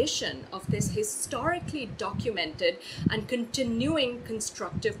recognition of this historically documented and continuing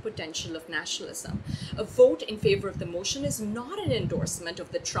constructive potential of nationalism. A vote in favor of the motion is not an endorsement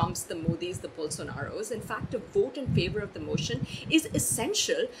of the Trumps, the Modis, the Bolsonaros. In fact, a vote in favor of the motion is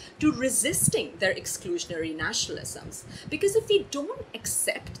essential to resisting their exclusionary nationalisms. Because if we don't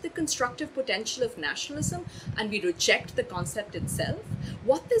accept the constructive potential of nationalism and we reject the concept itself,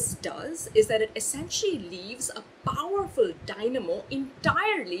 what this does is that it essentially leaves a powerful dynamo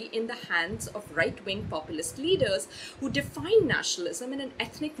entirely in the hands of right-wing populist leaders who define nationalism in an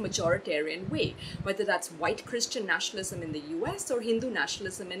ethnic majoritarian way, whether that's white Christian nationalism in the US or Hindu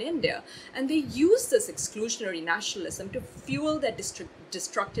nationalism in India. And they use this exclusionary nationalism to fuel their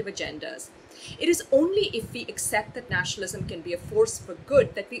destructive agendas. It is only if we accept that nationalism can be a force for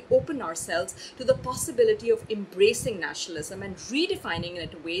good that we open ourselves to the possibility of embracing nationalism and redefining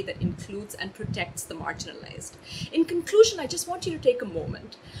it in a way that includes and protects the marginalized. In conclusion, I just want you to take a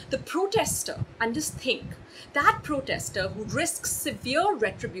moment. The protester, and just think, that protester who risks severe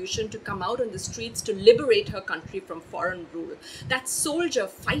retribution to come out on the streets to liberate her country from foreign rule, that soldier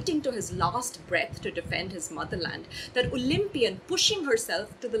fighting to his last breath to defend his motherland, that Olympian pushing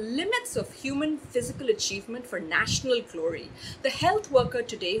herself to the limits of human physical achievement for national glory, the health worker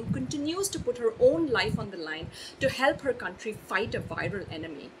today who continues to put her own life on the line to help her country fight a viral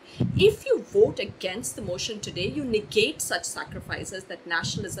enemy. If you vote against the motion today, you negate such sacrifices that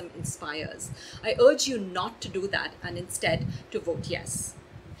nationalism inspires. I urge you not to do that and instead to vote yes.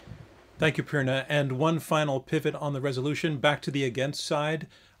 Thank you, Prerna. And one final pivot on the resolution, back to the against side.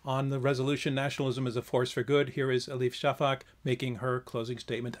 On the resolution, nationalism is a force for good. Here is Elif Shafak making her closing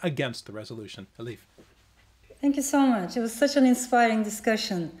statement against the resolution. Elif. Thank you so much. It was such an inspiring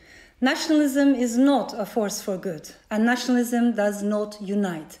discussion. Nationalism is not a force for good, and nationalism does not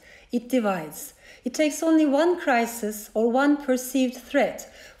unite. It divides. It takes only one crisis or one perceived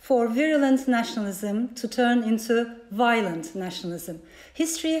threat for virulent nationalism to turn into violent nationalism.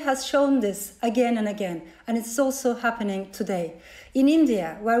 History has shown this again and again, and it's also happening today. In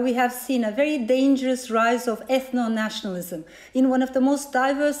India, where we have seen a very dangerous rise of ethno-nationalism in one of the most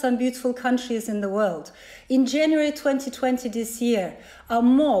diverse and beautiful countries in the world, in January 2020 this year, a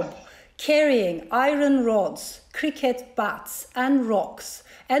mob carrying iron rods, cricket bats, and rocks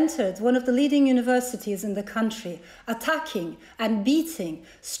entered one of the leading universities in the country, attacking and beating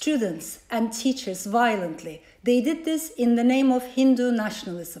students and teachers violently. They did this in the name of Hindu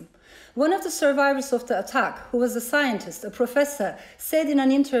nationalism. One of the survivors of the attack, who was a scientist, a professor, said in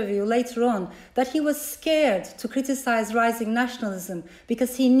an interview later on that he was scared to criticize rising nationalism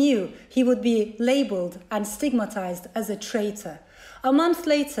because he knew he would be labeled and stigmatized as a traitor. A month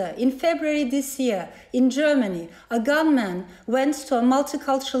later, in February this year, in Germany, a gunman went to a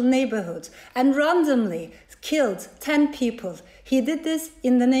multicultural neighborhood and randomly killed 10 people. He did this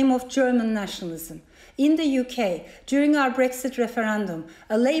in the name of German nationalism. In the UK, during our Brexit referendum,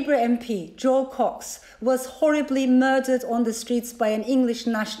 a Labour MP, Joe Cox, was horribly murdered on the streets by an English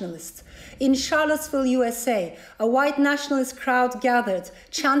nationalist. In Charlottesville, USA, a white nationalist crowd gathered,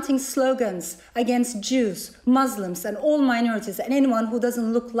 chanting slogans against Jews, Muslims, and all minorities, and anyone who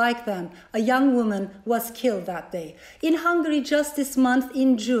doesn't look like them. A young woman was killed that day. In Hungary, just this month,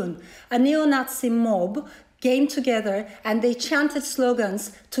 in June, a neo-Nazi mob came together and they chanted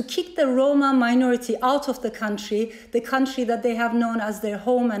slogans to kick the Roma minority out of the country that they have known as their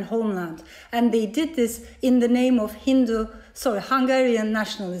home and homeland. And they did this in the name of Hungarian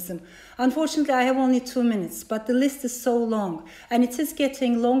nationalism. Unfortunately, I have only 2 minutes, but the list is so long, and it is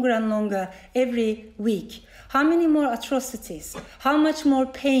getting longer and longer every week. How many more atrocities, how much more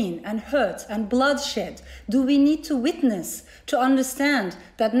pain and hurt and bloodshed do we need to witness to understand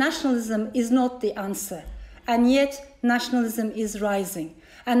that nationalism is not the answer? And yet, nationalism is rising.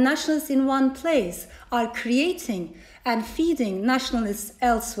 And nationalists in one place are creating and feeding nationalists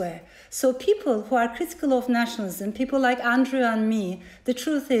elsewhere. So people who are critical of nationalism, people like Andrew and me, the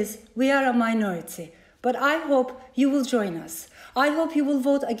truth is we are a minority. But I hope you will join us. I hope you will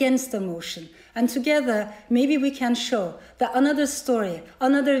vote against the motion. And together, maybe we can show that another story,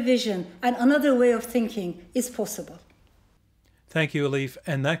 another vision, and another way of thinking is possible. Thank you, Elif.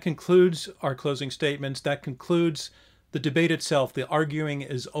 And that concludes our closing statements. That concludes the debate itself. The arguing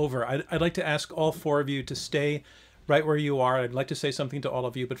is over. I'd like to ask all four of you to stay right where you are. I'd like to say something to all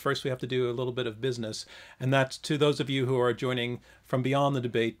of you, but first we have to do a little bit of business. And that's to those of you who are joining from beyond the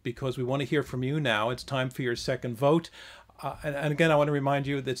debate, because we want to hear from you now. It's time for your second vote. And again, I want to remind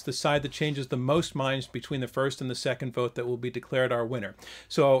you that it's the side that changes the most minds between the first and the second vote that will be declared our winner.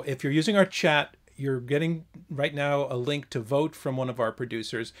 So if you're using our chat, you're getting right now a link to vote from one of our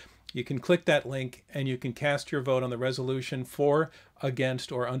producers. You can click that link and you can cast your vote on the resolution for,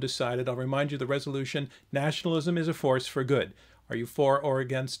 against, or undecided. I'll remind you the resolution, nationalism is a force for good. Are you for or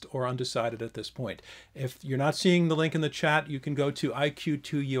against or undecided at this point? If you're not seeing the link in the chat, you can go to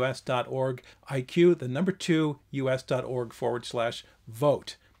iq2us.org, IQ, the number 2, us.org/vote.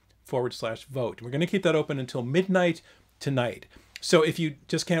 We're going to keep that open until midnight tonight. So if you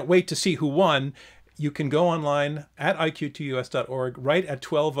just can't wait to see who won, you can go online at iq2us.org right at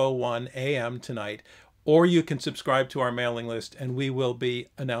 12:01 a.m. tonight, or you can subscribe to our mailing list and we will be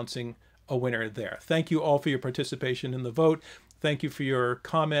announcing a winner there. Thank you all for your participation in the vote. Thank you for your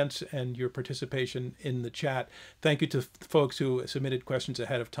comments and your participation in the chat. Thank you to folks who submitted questions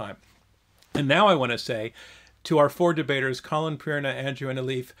ahead of time. And now I want to say to our four debaters, Colin, Prerna, Andrew, and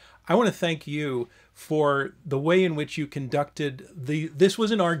Elif, I want to thank you for the way in which you conducted this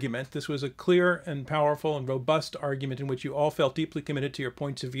was an argument. This was a clear and powerful and robust argument in which you all felt deeply committed to your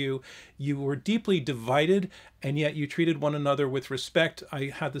points of view. You were deeply divided, and yet you treated one another with respect.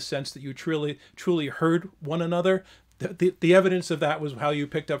 I had the sense that you truly heard one another. The evidence of that was how you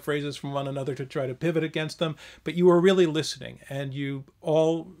picked up phrases from one another to try to pivot against them, but you were really listening, and you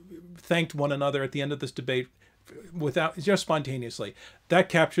all thanked one another at the end of this debate just spontaneously. That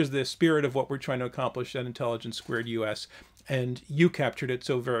captures the spirit of what we're trying to accomplish at Intelligence Squared US, and you captured it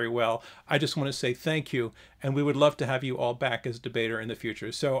so very well. I just want to say thank you, and we would love to have you all back as debater in the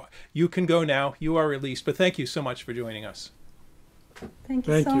future. So you can go now. You are released, but thank you so much for joining us. Thank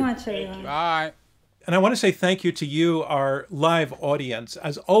you so much, everyone. Bye. And I want to say thank you to you, our live audience.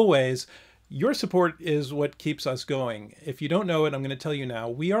 As always, Your support is what keeps us going. If you don't know it, I'm going to tell you now.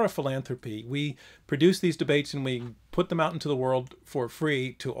 We are a philanthropy. We produce these debates and we put them out into the world for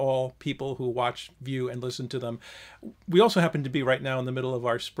free to all people who watch, view, and listen to them. We also happen to be right now in the middle of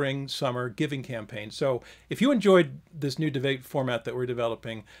our spring-summer giving campaign. So if you enjoyed this new debate format that we're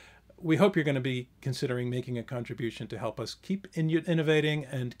developing, we hope you're going to be considering making a contribution to help us keep innovating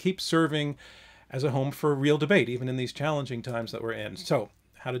and keep serving as a home for real debate, even in these challenging times that we're in. So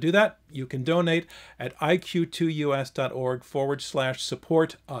how to do that? You can donate at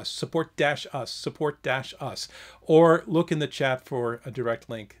iq2us.org/support us, support us, or look in the chat for a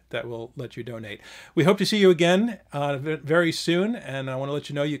direct link that will let you donate. We hope to see you again very soon, and I want to let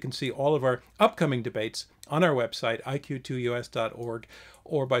you know you can see all of our upcoming debates on our website, iq2us.org,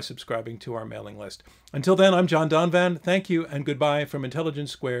 or by subscribing to our mailing list. Until then, I'm John Donvan. Thank you and goodbye from Intelligence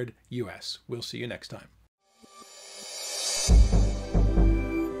Squared US. We'll see you next time.